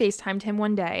literally FaceTimed him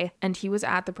one day and he was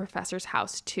at the professor's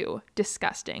house too.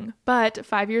 Disgusting. But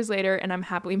 5 years later and I'm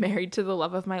happily married to the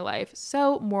love of my life.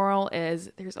 So moral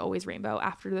is there's always rainbow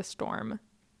after the storm.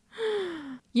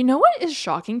 You know what is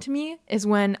shocking to me is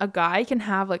when a guy can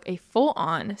have like a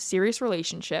full-on serious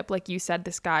relationship. Like you said,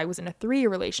 this guy was in a 3-year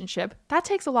relationship. That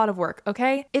takes a lot of work,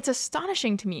 okay? It's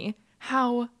astonishing to me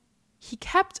how he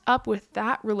kept up with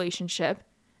that relationship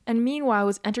and meanwhile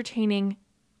was entertaining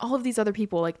all of these other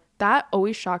people. Like that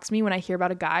always shocks me when I hear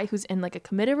about a guy who's in like a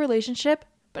committed relationship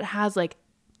but has like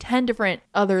 10 different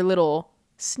other little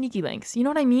sneaky links. You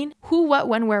know what I mean? Who, what,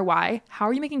 when, where, why? How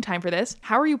are you making time for this?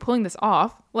 How are you pulling this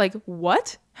off? Like,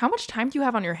 what? How much time do you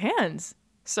have on your hands,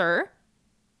 sir?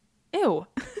 Ew.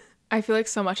 I feel like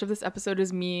so much of this episode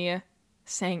is me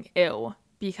saying ew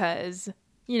because,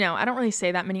 I don't really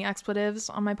say that many expletives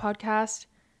on my podcast,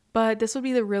 but this would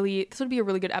be a really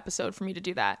good episode for me to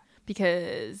do that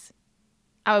because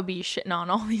I would be shitting on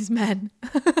all these men.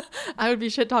 I would be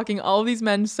shit talking all of these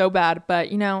men so bad, but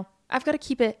I've got to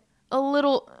keep it a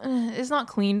little, it's not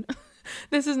clean.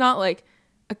 This is not like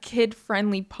a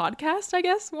kid-friendly podcast, I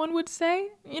guess one would say,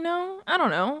 I don't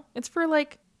know. It's for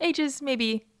like ages,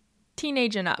 maybe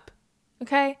teenage and up.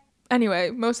 Okay?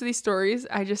 Anyway, most of these stories,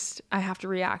 I have to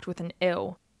react with an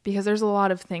ew because there's a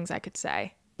lot of things I could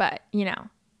say, but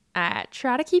I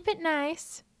try to keep it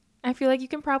nice. I feel like you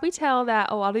can probably tell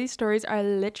that a lot of these stories are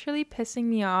literally pissing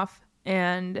me off,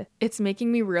 and it's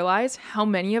making me realize how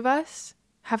many of us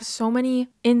have so many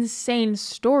insane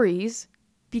stories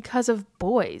because of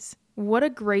boys. What a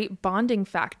great bonding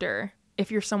factor if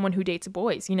you're someone who dates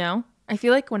boys, you know? I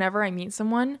feel like whenever I meet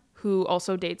someone who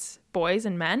also dates boys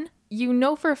and men, you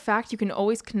know for a fact you can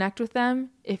always connect with them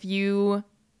if you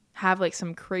have like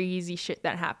some crazy shit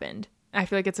that happened. I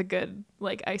feel like it's a good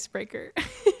like icebreaker.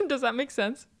 Does that make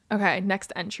sense? Okay,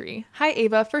 next entry. Hi,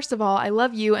 Ava. First of all, I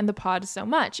love you and the pod so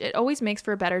much. It always makes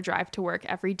for a better drive to work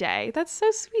every day. That's so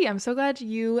sweet. I'm so glad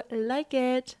you like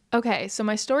it. Okay, so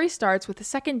my story starts with a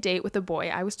second date with a boy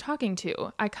I was talking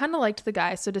to. I kind of liked the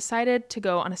guy, so decided to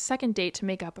go on a second date to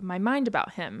make up my mind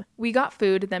about him. We got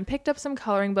food, then picked up some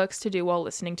coloring books to do while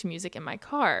listening to music in my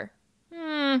car.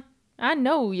 I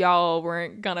know y'all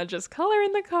weren't gonna just color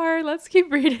in the car. Let's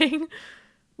keep reading.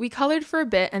 We colored for a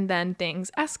bit and then things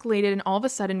escalated and all of a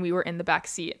sudden we were in the back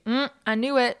seat. I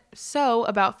knew it. So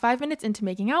about 5 minutes into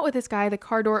making out with this guy, the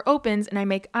car door opens and I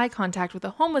make eye contact with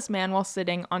a homeless man while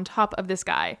sitting on top of this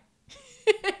guy.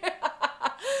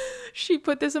 She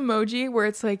put this emoji where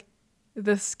it's like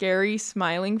the scary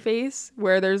smiling face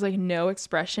where there's like no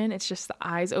expression. It's just the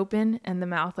eyes open and the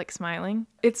mouth like smiling.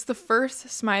 It's the first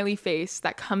smiley face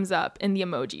that comes up in the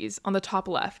emojis on the top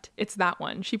left. It's that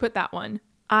one. She put that one.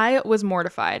 I was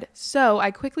mortified, so I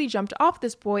quickly jumped off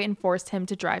this boy and forced him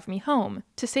to drive me home.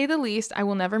 To say the least, I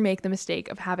will never make the mistake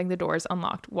of having the doors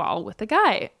unlocked while with a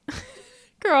guy.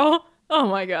 Girl, oh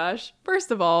my gosh.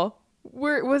 First of all,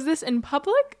 was this in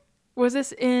public? Was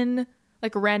this in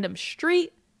like a random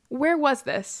street? Where was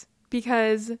this?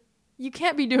 Because you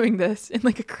can't be doing this in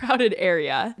like a crowded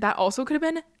area. That also could have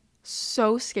been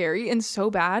so scary and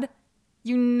so bad.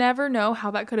 You never know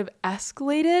how that could have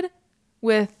escalated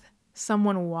with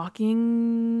someone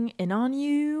walking in on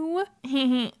you.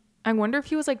 I wonder if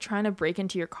he was like trying to break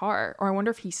into your car, or I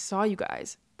wonder if he saw you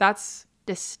guys. That's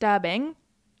disturbing.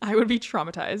 I would be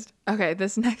traumatized. Okay,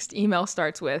 this next email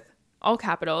starts with all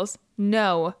capitals,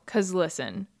 no, 'cause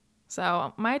listen.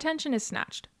 So my attention is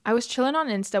snatched. I was chilling on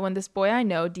Insta when this boy I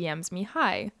know DMs me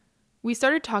hi. We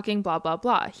started talking blah blah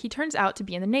blah. He turns out to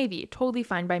be in the Navy, totally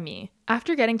fine by me.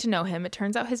 After getting to know him, it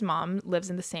turns out his mom lives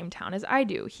in the same town as I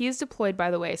do. He is deployed,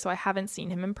 by the way, so I haven't seen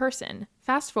him in person.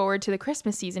 Fast forward to the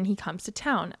Christmas season, he comes to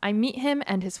town. I meet him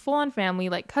and his full-on family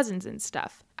like cousins and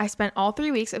stuff. I spent all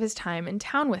 3 weeks of his time in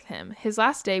town with him. His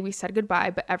last day we said goodbye,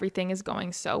 but everything is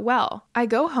going so well. I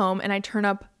go home and I turn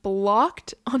up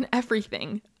blocked on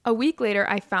everything. A week later,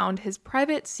 I found his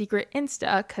private secret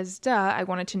Insta, 'cause duh, I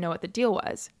wanted to know what the deal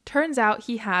was. Turns out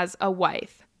he has a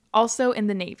wife, also in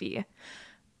the Navy.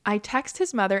 I text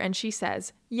his mother and she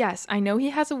says, yes, I know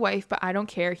he has a wife, but I don't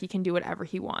care. He can do whatever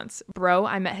he wants. Bro,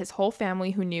 I met his whole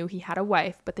family who knew he had a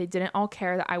wife, but they didn't all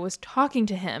care that I was talking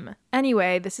to him.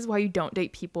 Anyway, this is why you don't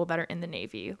date people that are in the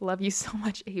Navy. Love you so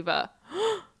much, Ava.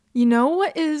 You know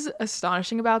what is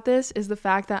astonishing about this is the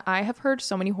fact that I have heard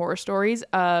so many horror stories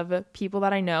of people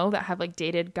that I know that have like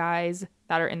dated guys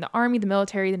that are in the Army, the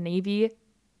military, the Navy,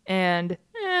 and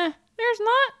there's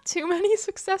not too many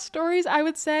success stories, I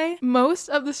would say. Most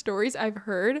of the stories I've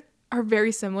heard are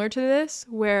very similar to this,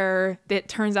 where it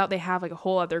turns out they have like a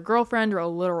whole other girlfriend or a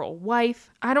literal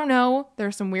wife. I don't know.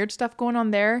 There's some weird stuff going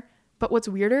on there. But what's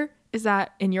weirder is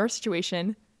that in your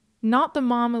situation, not the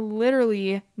mom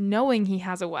literally knowing he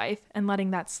has a wife and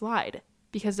letting that slide.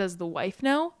 Because does the wife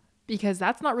know? Because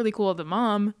that's not really cool of the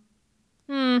mom.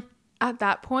 At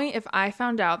that point, if I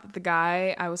found out that the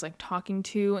guy I was like talking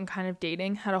to and kind of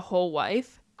dating had a whole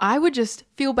wife, I would just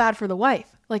feel bad for the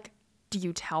wife. Like, do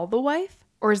you tell the wife?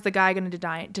 Or is the guy going to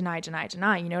deny?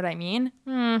 You know what I mean?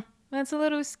 That's a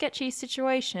little sketchy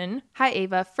situation. Hi,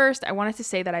 Ava. First, I wanted to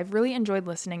say that I've really enjoyed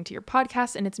listening to your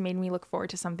podcast and it's made me look forward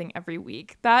to something every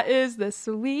week. That is the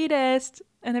sweetest.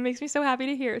 And it makes me so happy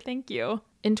to hear. Thank you.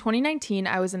 In 2019,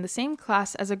 I was in the same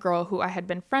class as a girl who I had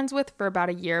been friends with for about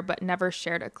a year but never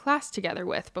shared a class together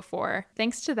with before.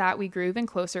 Thanks to that, we grew even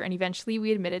closer and eventually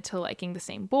we admitted to liking the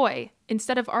same boy.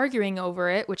 Instead of arguing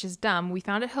over it, which is dumb, we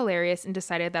found it hilarious and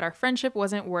decided that our friendship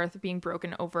wasn't worth being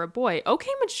broken over a boy. Okay,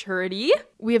 maturity.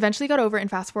 We eventually got over it and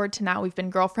fast forward to now, we've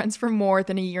been girlfriends for more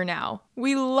than a year now.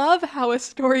 We love how a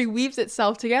story weaves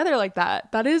itself together like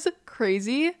that. That is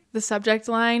crazy. The subject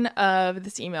line of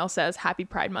this email says Happy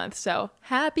Pride Month. So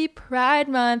Happy Pride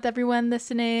Month, everyone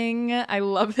listening. I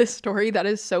love this story. That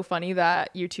is so funny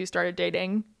that you two started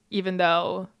dating, even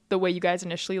though the way you guys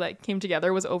initially like came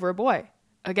together was over a boy.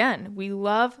 Again, we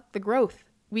love the growth.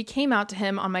 We came out to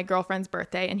him on my girlfriend's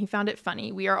birthday and he found it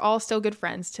funny. We are all still good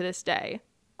friends to this day.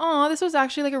 Aw, this was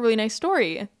actually like a really nice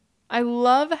story. I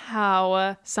love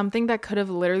how something that could have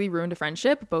literally ruined a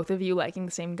friendship, both of you liking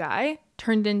the same guy,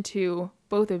 turned into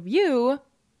both of you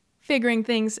figuring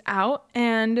things out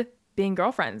and being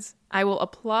girlfriends. I will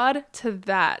applaud to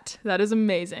that. That is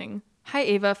amazing. Hi,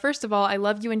 Ava. First of all, I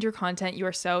love you and your content. You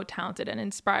are so talented and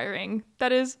inspiring.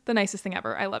 That is the nicest thing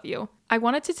ever. I love you. I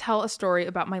wanted to tell a story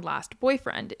about my last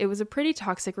boyfriend. It was a pretty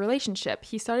toxic relationship.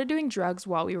 He started doing drugs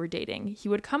while we were dating. He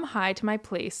would come high to my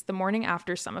place the morning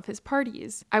after some of his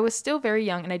parties. I was still very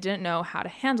young and I didn't know how to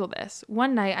handle this.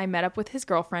 One night I met up with his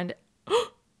girlfriend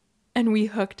and we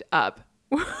hooked up.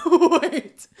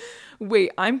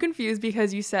 Wait, I'm confused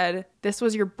because you said this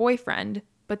was your boyfriend.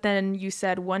 But then you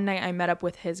said one night I met up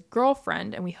with his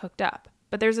girlfriend and we hooked up.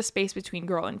 But there's a space between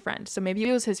girl and friend. So maybe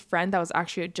it was his friend that was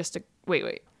actually just a...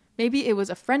 Wait. Maybe it was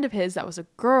a friend of his that was a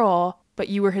girl, but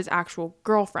you were his actual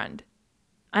girlfriend.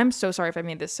 I'm so sorry if I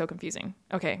made this so confusing.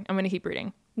 Okay, I'm going to keep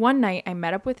reading. One night I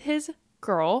met up with his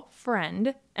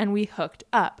girlfriend and we hooked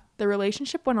up. The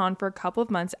relationship went on for a couple of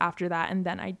months after that and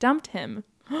then I dumped him.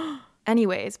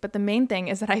 Anyways, but the main thing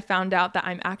is that I found out that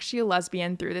I'm actually a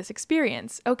lesbian through this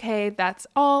experience. Okay, that's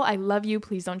all. I love you.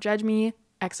 Please don't judge me.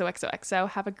 XOXOXO.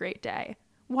 Have a great day.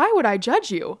 Why would I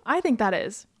judge you? I think that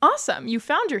is awesome. You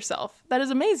found yourself. That is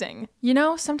amazing. You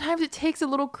know, sometimes it takes a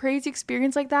little crazy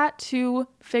experience like that to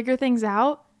figure things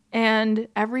out. And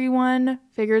everyone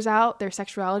figures out their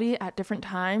sexuality at different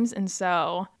times. And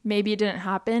so maybe it didn't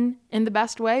happen in the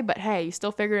best way, but hey, you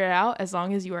still figured it out as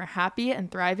long as you are happy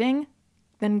and thriving.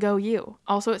 Then go you.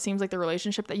 Also, it seems like the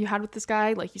relationship that you had with this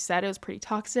guy, like you said, it was pretty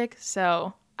toxic.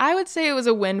 So I would say it was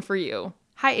a win for you.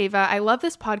 Hi, Ava. I love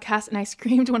this podcast and I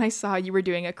screamed when I saw you were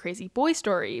doing a crazy boy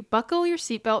story. Buckle your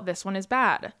seatbelt. This one is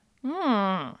bad.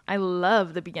 I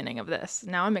love the beginning of this.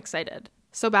 Now I'm excited.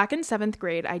 So back in 7th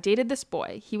grade, I dated this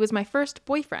boy. He was my first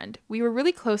boyfriend. We were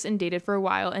really close and dated for a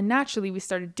while. And naturally, we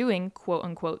started doing quote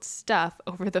unquote stuff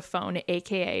over the phone,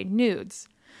 aka nudes.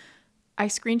 I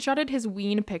screenshotted his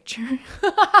ween picture.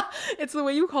 It's the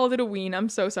way you called it a ween. I'm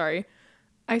so sorry.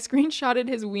 I screenshotted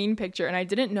his ween picture and I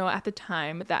didn't know at the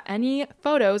time that any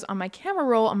photos on my camera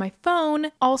roll on my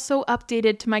phone also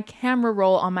updated to my camera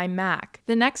roll on my Mac.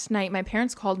 The next night, my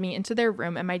parents called me into their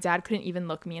room and my dad couldn't even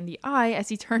look me in the eye as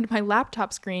he turned my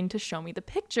laptop screen to show me the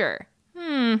picture.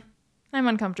 I'm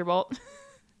uncomfortable.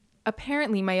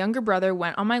 Apparently, my younger brother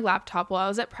went on my laptop while I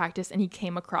was at practice and he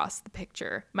came across the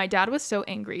picture. My dad was so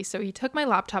angry, so he took my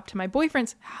laptop to my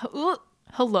boyfriend's...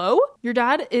 Hello? Your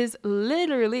dad is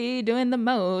literally doing the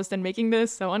most and making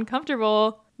this so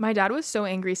uncomfortable. My dad was so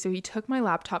angry, so he took my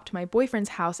laptop to my boyfriend's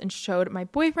house and showed my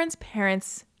boyfriend's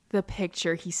parents the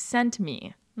picture he sent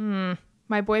me.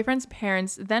 My boyfriend's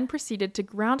parents then proceeded to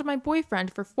ground my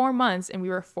boyfriend for 4 months and we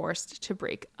were forced to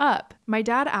break up. My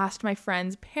dad asked my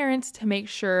friend's parents to make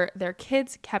sure their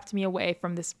kids kept me away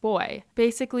from this boy.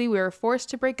 Basically, we were forced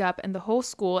to break up and the whole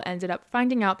school ended up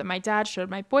finding out that my dad showed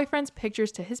my boyfriend's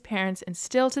pictures to his parents, and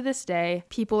still to this day,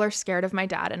 people are scared of my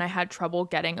dad and I had trouble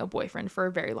getting a boyfriend for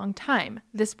a very long time.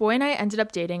 This boy and I ended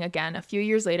up dating again a few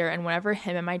years later, and whenever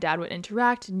him and my dad would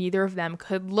interact, neither of them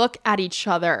could look at each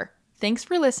other. Thanks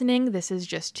for listening. This is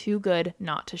just too good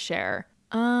not to share.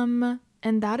 And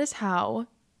that is how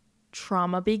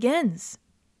trauma begins.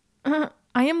 I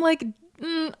am like,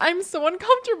 I'm so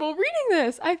uncomfortable reading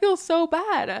this. I feel so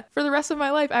bad. For the rest of my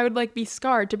life, I would be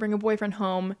scarred to bring a boyfriend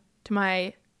home to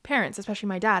my parents, especially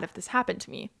my dad, if this happened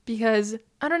to me. Because,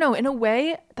 I don't know, in a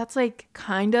way, that's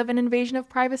kind of an invasion of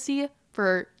privacy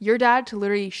for your dad to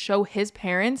literally show his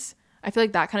parents. I feel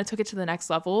like that kind of took it to the next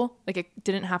level. It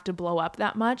didn't have to blow up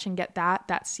that much and get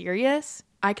that serious.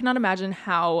 I cannot imagine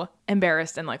how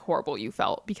embarrassed and horrible you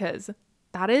felt, because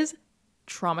that is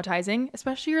traumatizing,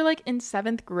 especially you're in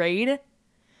 7th grade.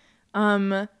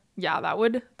 Yeah, that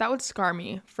would scar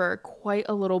me for quite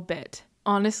a little bit.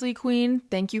 Honestly, Queen,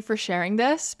 thank you for sharing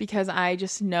this, because I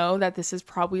just know that this is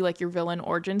probably your villain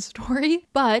origin story,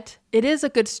 but it is a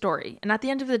good story. And at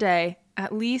the end of the day,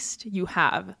 at least you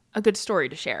have a good story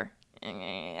to share.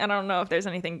 I don't know if there's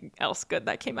anything else good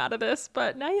that came out of this,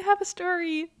 but now you have a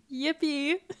story.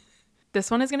 Yippee.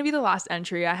 This one is going to be the last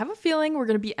entry. I have a feeling we're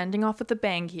going to be ending off with a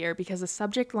bang here, because the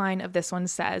subject line of this one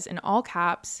says, in all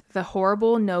caps, the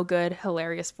horrible, no good,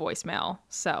 hilarious voicemail.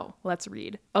 So let's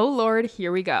read. Oh Lord,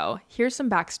 here we go. Here's some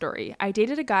backstory. I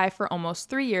dated a guy for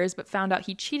almost 3 years, but found out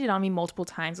he cheated on me multiple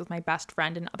times with my best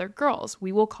friend and other girls.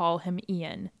 We will call him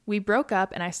Ian. We broke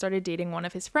up and I started dating one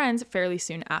of his friends fairly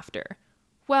soon after.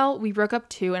 Well, we broke up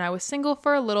too, and I was single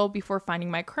for a little before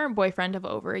finding my current boyfriend of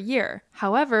over a year.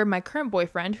 However, my current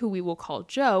boyfriend, who we will call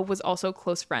Joe, was also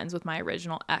close friends with my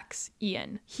original ex,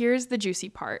 Ian. Here's the juicy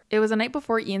part. It was a night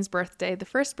before Ian's birthday, the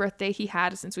first birthday he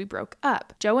had since we broke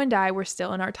up. Joe and I were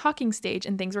still in our talking stage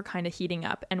and things were kind of heating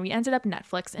up, and we ended up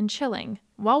Netflix and chilling.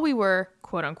 While we were,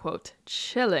 quote unquote,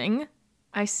 chilling,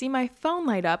 I see my phone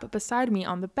light up beside me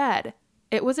on the bed.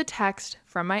 It was a text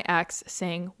from my ex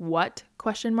saying, "What?" ?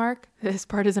 This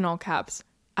part is in all caps.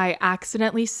 I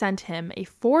accidentally sent him a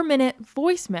 4-minute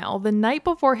voicemail the night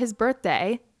before his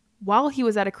birthday while he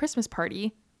was at a Christmas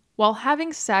party while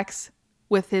having sex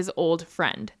with his old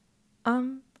friend.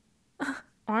 I'm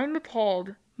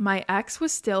appalled. My ex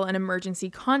was still an emergency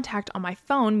contact on my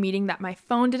phone, meaning that my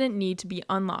phone didn't need to be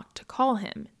unlocked to call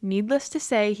him. Needless to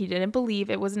say, he didn't believe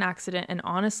it was an accident, and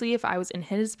honestly, if I was in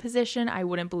his position, I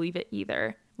wouldn't believe it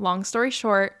either. Long story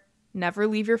short, never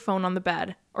leave your phone on the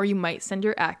bed, or you might send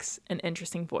your ex an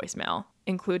interesting voicemail.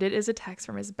 Included is a text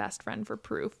from his best friend for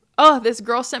proof. Oh, this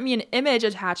girl sent me an image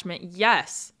attachment.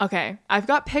 Yes. Okay, I've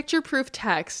got picture proof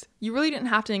text. You really didn't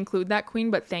have to include that,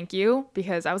 queen, but thank you,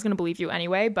 because I was going to believe you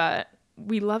anyway, but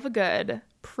we love a good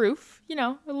proof,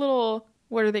 a little,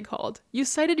 what are they called? You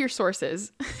cited your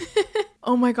sources.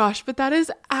 Oh my gosh, but that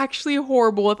is actually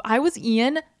horrible. If I was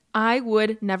Ian, I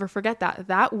would never forget that.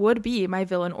 That would be my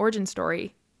villain origin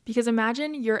story. Because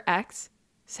imagine your ex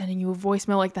sending you a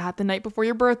voicemail like that the night before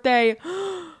your birthday.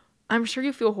 I'm sure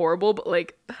you feel horrible, but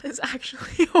that is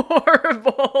actually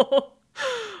horrible.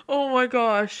 Oh my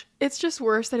gosh. It's just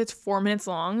worse that it's 4 minutes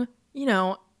long.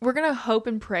 We're going to hope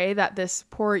and pray that this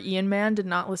poor Ian man did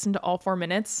not listen to all 4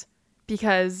 minutes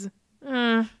because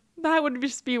that would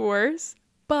just be worse.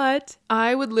 But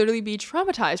I would literally be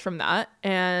traumatized from that.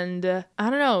 And I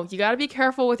don't know, you got to be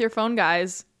careful with your phone,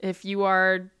 guys. If you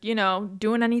are,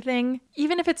 doing anything,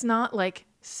 even if it's not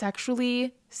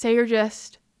sexually, say you're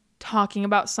just talking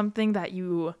about something that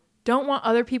you don't want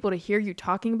other people to hear you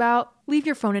talking about, leave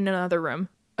your phone in another room.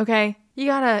 Okay? You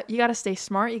gotta stay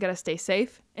smart, you gotta stay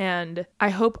safe, and I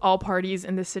hope all parties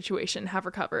in this situation have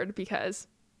recovered because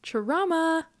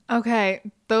trauma. Okay,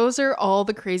 those are all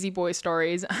the crazy boy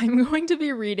stories I'm going to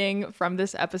be reading from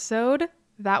this episode.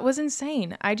 That was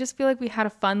insane. I just feel like we had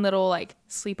a fun little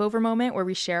sleepover moment where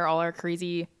we share all our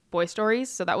crazy boy stories.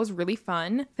 So that was really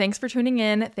fun. Thanks for tuning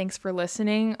in. Thanks for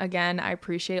listening. Again, I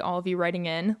appreciate all of you writing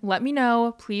in. Let me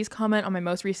know. Please comment on my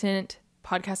most recent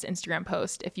podcast Instagram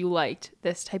post if you liked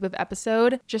this type of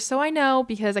episode, just so I know,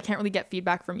 because I can't really get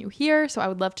feedback from you here. So I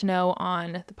would love to know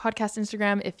on the podcast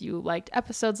Instagram if you liked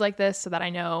episodes like this so that I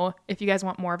know if you guys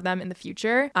want more of them in the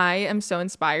future. I am so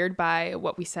inspired by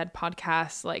What We Said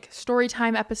podcasts, like story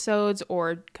time episodes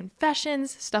or confessions,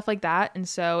 stuff like that. And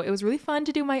so it was really fun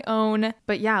to do my own.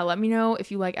 But yeah, let me know if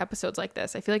you like episodes like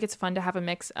this. I feel like it's fun to have a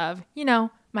mix of,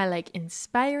 my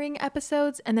inspiring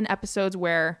episodes and then episodes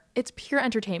where it's pure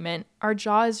entertainment. Our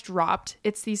jaw is dropped.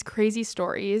 It's these crazy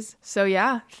stories. So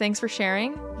yeah, thanks for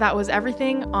sharing. That was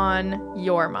everything on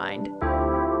your mind.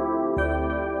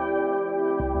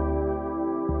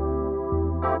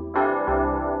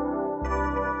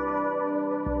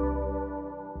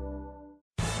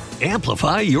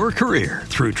 Amplify your career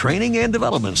through training and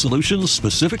development solutions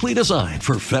specifically designed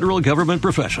for federal government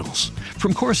professionals.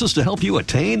 From courses to help you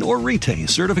attain or retain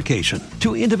certification,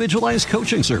 to individualized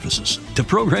coaching services, to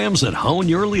programs that hone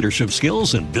your leadership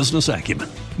skills and business acumen,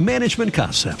 Management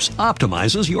Concepts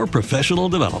optimizes your professional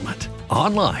development.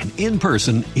 Online, in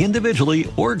person,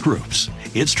 individually, or groups,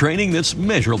 it's training that's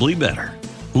measurably better.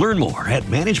 Learn more at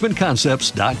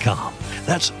managementconcepts.com.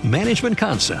 That's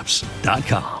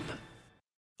managementconcepts.com.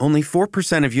 Only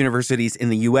 4% of universities in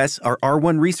the U.S. are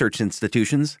R1 research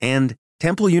institutions, and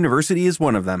Temple University is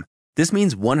one of them. This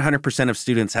means 100% of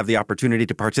students have the opportunity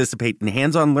to participate in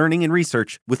hands-on learning and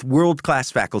research with world-class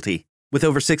faculty. With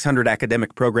over 600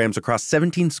 academic programs across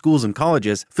 17 schools and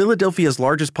colleges, Philadelphia's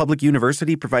largest public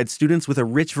university provides students with a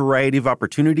rich variety of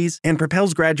opportunities and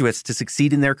propels graduates to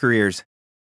succeed in their careers.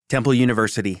 Temple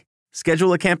University.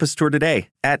 Schedule a campus tour today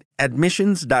at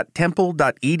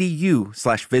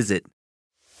admissions.temple.edu/visit.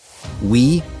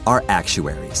 We are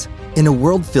actuaries. In a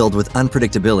world filled with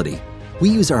unpredictability, we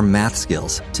use our math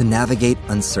skills to navigate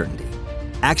uncertainty.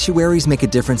 Actuaries make a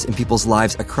difference in people's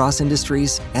lives across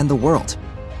industries and the world.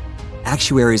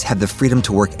 Actuaries have the freedom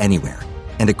to work anywhere,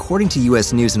 and according to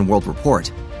U.S. News & World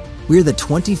Report, we're the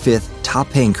 25th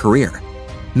top-paying career.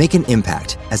 Make an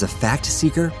impact as a fact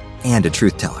seeker and a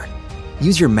truth teller.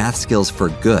 Use your math skills for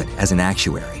good as an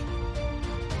actuary.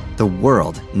 The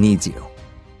world needs you.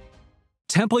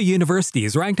 Temple University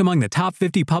is ranked among the top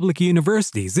 50 public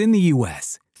universities in the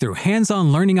U.S. Through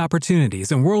hands-on learning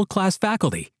opportunities and world-class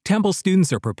faculty, Temple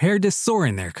students are prepared to soar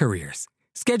in their careers.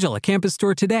 Schedule a campus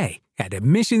tour today at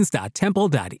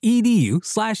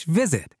admissions.temple.edu/visit.